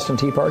 remember the Boston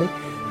Tea Party,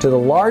 to the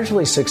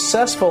largely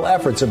successful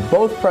efforts of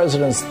both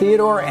Presidents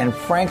Theodore and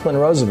Franklin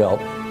Roosevelt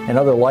and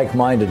other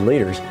like-minded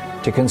leaders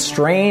to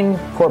constrain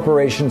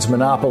corporations'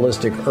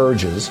 monopolistic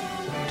urges,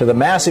 to the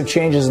massive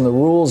changes in the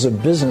rules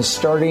of business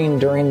starting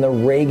during the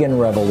Reagan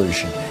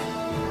Revolution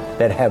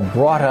that have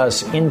brought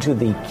us into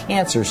the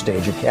cancer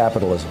stage of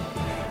capitalism.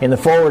 In the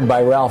foreword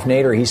by Ralph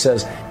Nader, he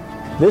says,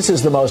 "This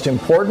is the most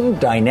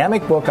important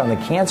dynamic book on the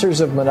cancers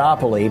of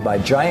monopoly by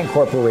giant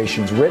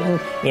corporations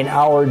written in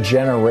our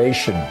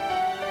generation."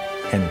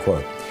 End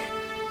quote.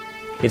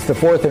 It's the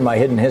fourth in my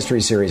Hidden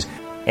History series.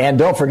 And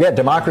don't forget,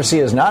 democracy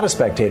is not a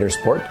spectator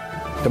sport.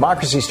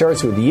 Democracy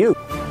starts with you.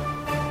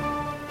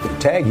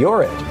 Tag,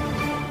 you're it.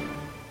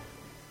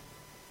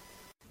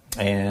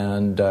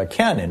 And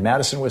Ken in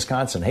Madison,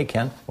 Wisconsin. Hey,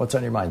 Ken, what's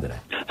on your mind today?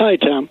 Hi,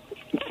 Tom.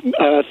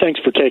 Thanks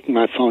for taking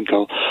my phone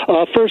call.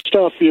 First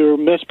off, you're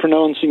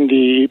mispronouncing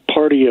the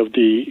party of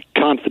the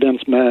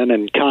confidence men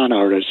and con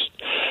artists.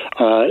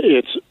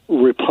 It's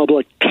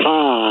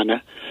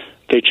Republican.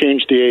 They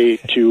changed the A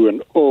to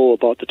an O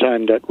about the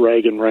time that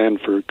Reagan ran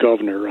for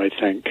governor, I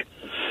think.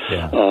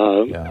 Yeah,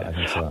 I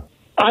think so.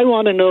 I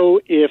want to know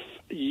if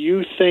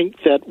you think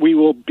that we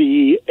will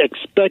be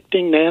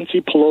expecting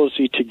Nancy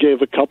Pelosi to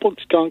give a couple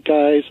skunk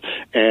eyes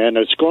and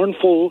a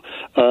scornful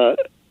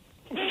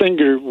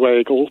finger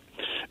waggle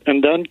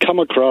and then come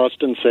across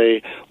and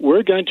say,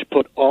 we're going to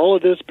put all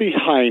of this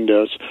behind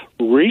us,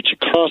 reach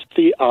across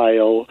the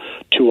aisle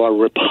to our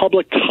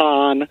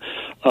Republican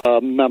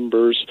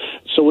members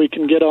so we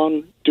can get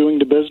on doing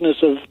the business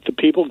of the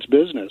people's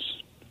business.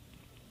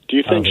 Do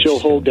you think she'll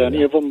hold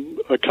any of them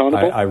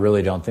accountable? I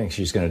really don't think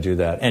she's going to do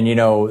that. And,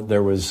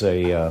 there was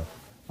a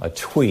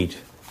tweet,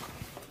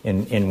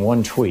 in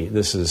one tweet,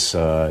 this is,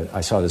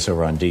 I saw this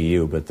over on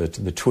DU, but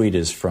the tweet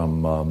is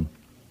from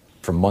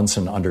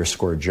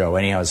Munson_Joe.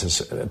 Anyhow, it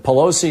says,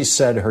 Pelosi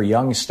said her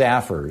young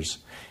staffers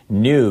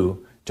knew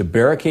to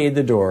barricade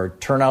the door,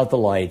 turn out the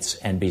lights,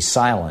 and be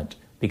silent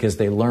because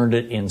they learned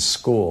it in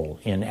school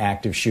in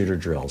active shooter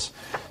drills.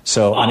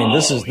 So,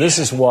 this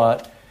is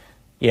what...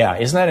 Yeah,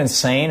 isn't that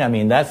insane? I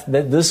mean,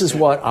 this is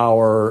what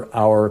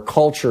our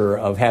culture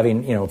of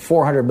having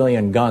 400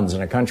 million guns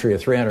in a country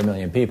of 300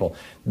 million people.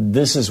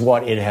 This is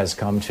what it has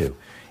come to,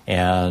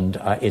 and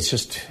it's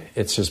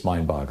just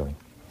mind-boggling.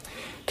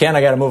 Ken,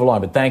 I got to move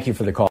along, but thank you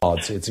for the call.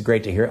 It's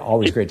great to hear.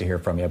 Always great to hear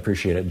from you. I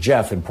appreciate it.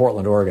 Jeff in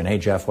Portland, Oregon. Hey,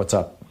 Jeff, what's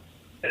up?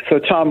 So,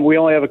 Tom, we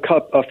only have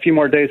a few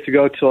more days to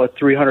go till a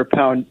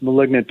 300-pound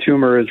malignant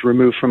tumor is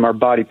removed from our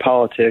body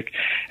politic.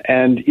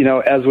 And,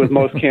 as with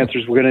most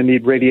cancers, we're going to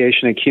need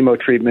radiation and chemo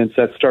treatments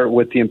that start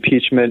with the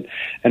impeachment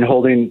and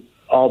holding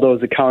all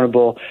those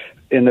accountable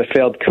in the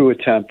failed coup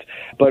attempt,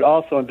 but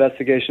also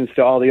investigations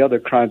to all the other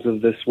crimes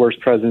of this worst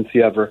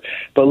presidency ever.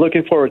 But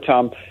looking forward,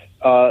 Tom,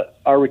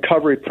 our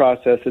recovery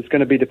process is going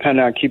to be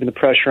dependent on keeping the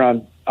pressure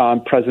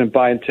on President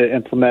Biden to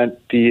implement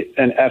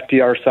an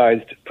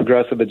FDR-sized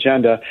progressive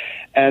agenda.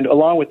 And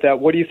along with that,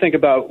 what do you think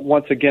about,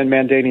 once again,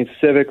 mandating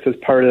civics as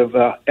part of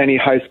any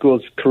high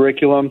school's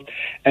curriculum,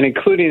 and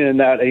including in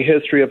that a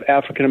history of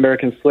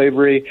African-American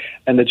slavery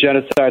and the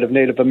genocide of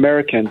Native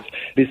Americans?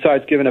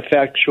 Besides giving a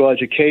factual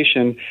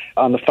education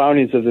on the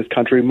foundings of this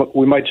country,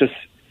 we might just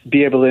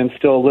be able to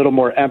instill a little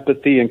more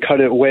empathy and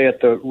cut away at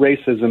the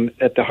racism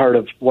at the heart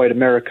of white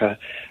America.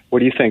 What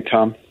do you think,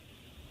 Tom?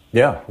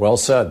 Yeah, well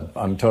said.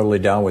 I'm totally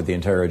down with the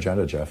entire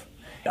agenda, Jeff.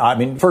 I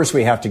mean, first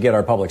we have to get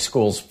our public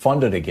schools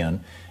funded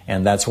again,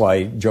 and that's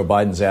why Joe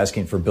Biden's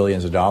asking for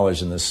billions of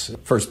dollars in this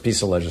first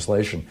piece of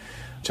legislation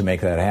to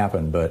make that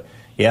happen. But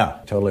yeah,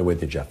 totally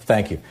with you, Jeff.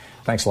 Thank you.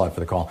 Thanks a lot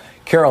for the call.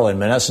 Carol in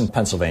Menneson,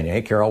 Pennsylvania.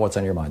 Hey, Carol, what's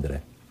on your mind today?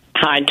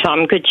 Hi,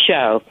 Tom. Good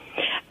show.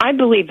 I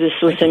believe this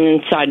was an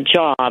inside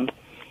job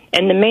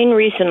And the main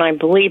reason I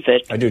believe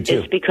it I do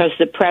too. is because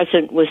the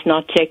president was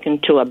not taken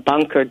to a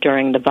bunker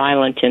during the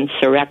violent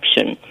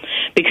insurrection.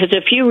 Because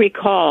if you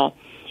recall,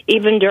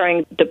 even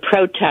during the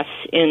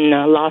protests in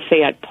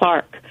Lafayette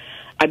Park,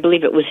 I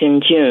believe it was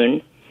in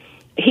June,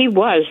 he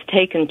was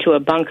taken to a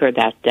bunker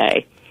that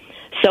day.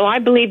 So I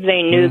believe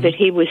they knew that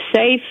he was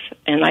safe,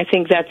 and I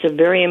think that's a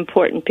very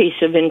important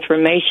piece of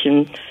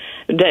information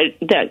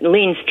that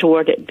leans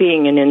toward it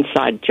being an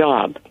inside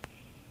job.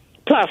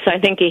 Plus, I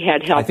think he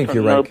had help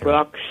from Mo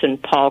Brooks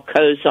and Paul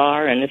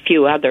Kozar and a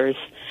few others,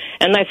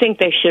 and I think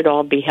they should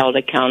all be held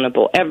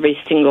accountable, every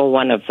single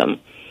one of them.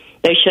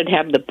 They should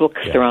have the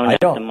books thrown at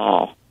them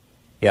all.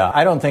 Yeah,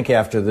 I don't think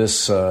after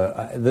this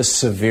this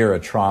severe a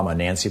trauma,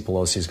 Nancy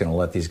Pelosi is going to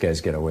let these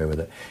guys get away with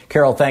it.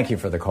 Carol, thank you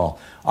for the call.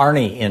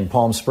 Arnie in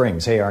Palm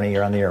Springs. Hey, Arnie,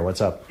 you're on the air. What's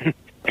up?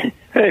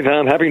 Hey,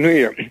 Tom. Happy New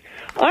Year.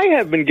 I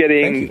have been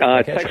getting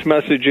text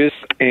messages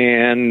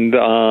and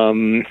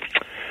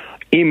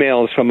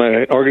emails from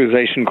an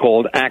organization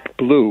called Act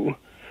Blue,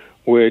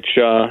 which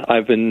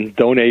I've been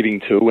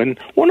donating to. And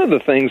one of the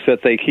things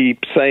that they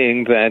keep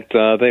saying that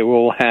they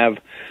will have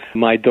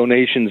my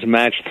donations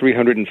matched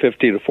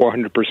 350 to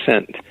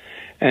 400%.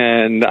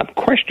 And I'm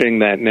questioning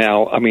that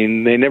now. I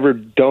mean, they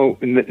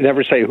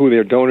never say who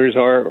their donors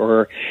are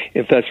or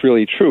if that's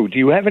really true. Do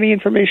you have any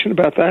information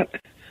about that?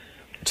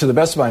 To the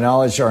best of my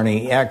knowledge,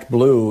 Arnie, Act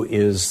Blue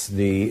is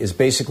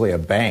basically a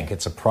bank.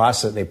 It's a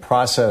process. They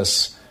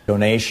process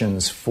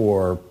donations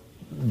for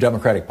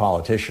Democratic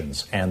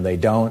politicians, and they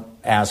don't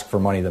ask for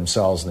money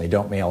themselves, and they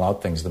don't mail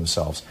out things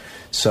themselves.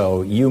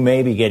 So you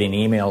may be getting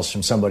emails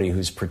from somebody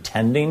who's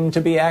pretending to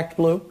be Act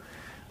Blue,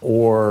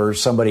 or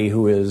somebody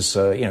who is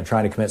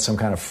trying to commit some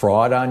kind of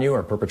fraud on you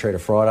or perpetrate a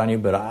fraud on you.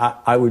 But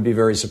I would be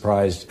very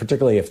surprised,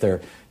 particularly if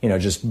they're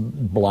just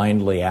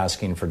blindly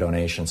asking for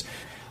donations.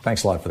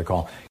 Thanks a lot for the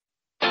call.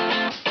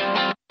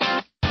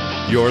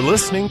 You're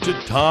listening to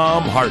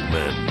Thom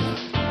Hartmann.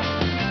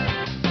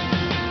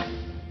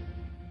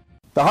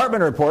 The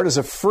Hartmann Report is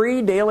a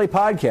free daily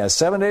podcast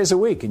 7 days a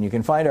week, and you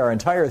can find our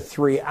entire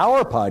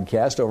 3-hour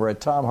podcast over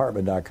at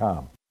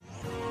ThomHartmann.com.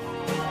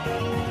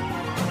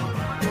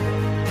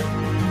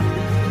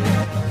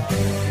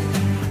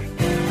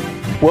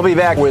 We'll be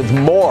back with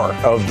more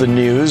of the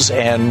news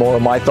and more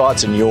of my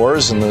thoughts and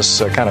yours in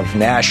this kind of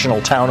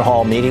national town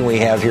hall meeting we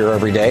have here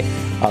every day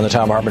on the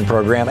Thom Hartmann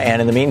program.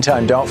 And in the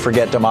meantime, don't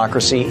forget,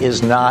 democracy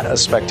is not a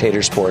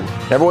spectator sport.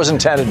 Never was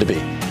intended to be.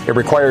 It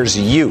requires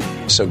you.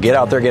 So get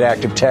out there, get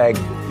active, tag,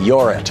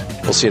 you're it.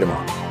 We'll see you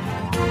tomorrow.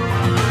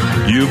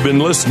 You've been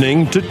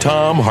listening to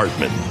Thom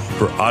Hartmann.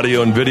 For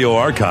audio and video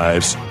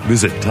archives,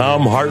 visit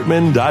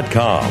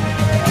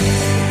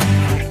ThomHartmann.com.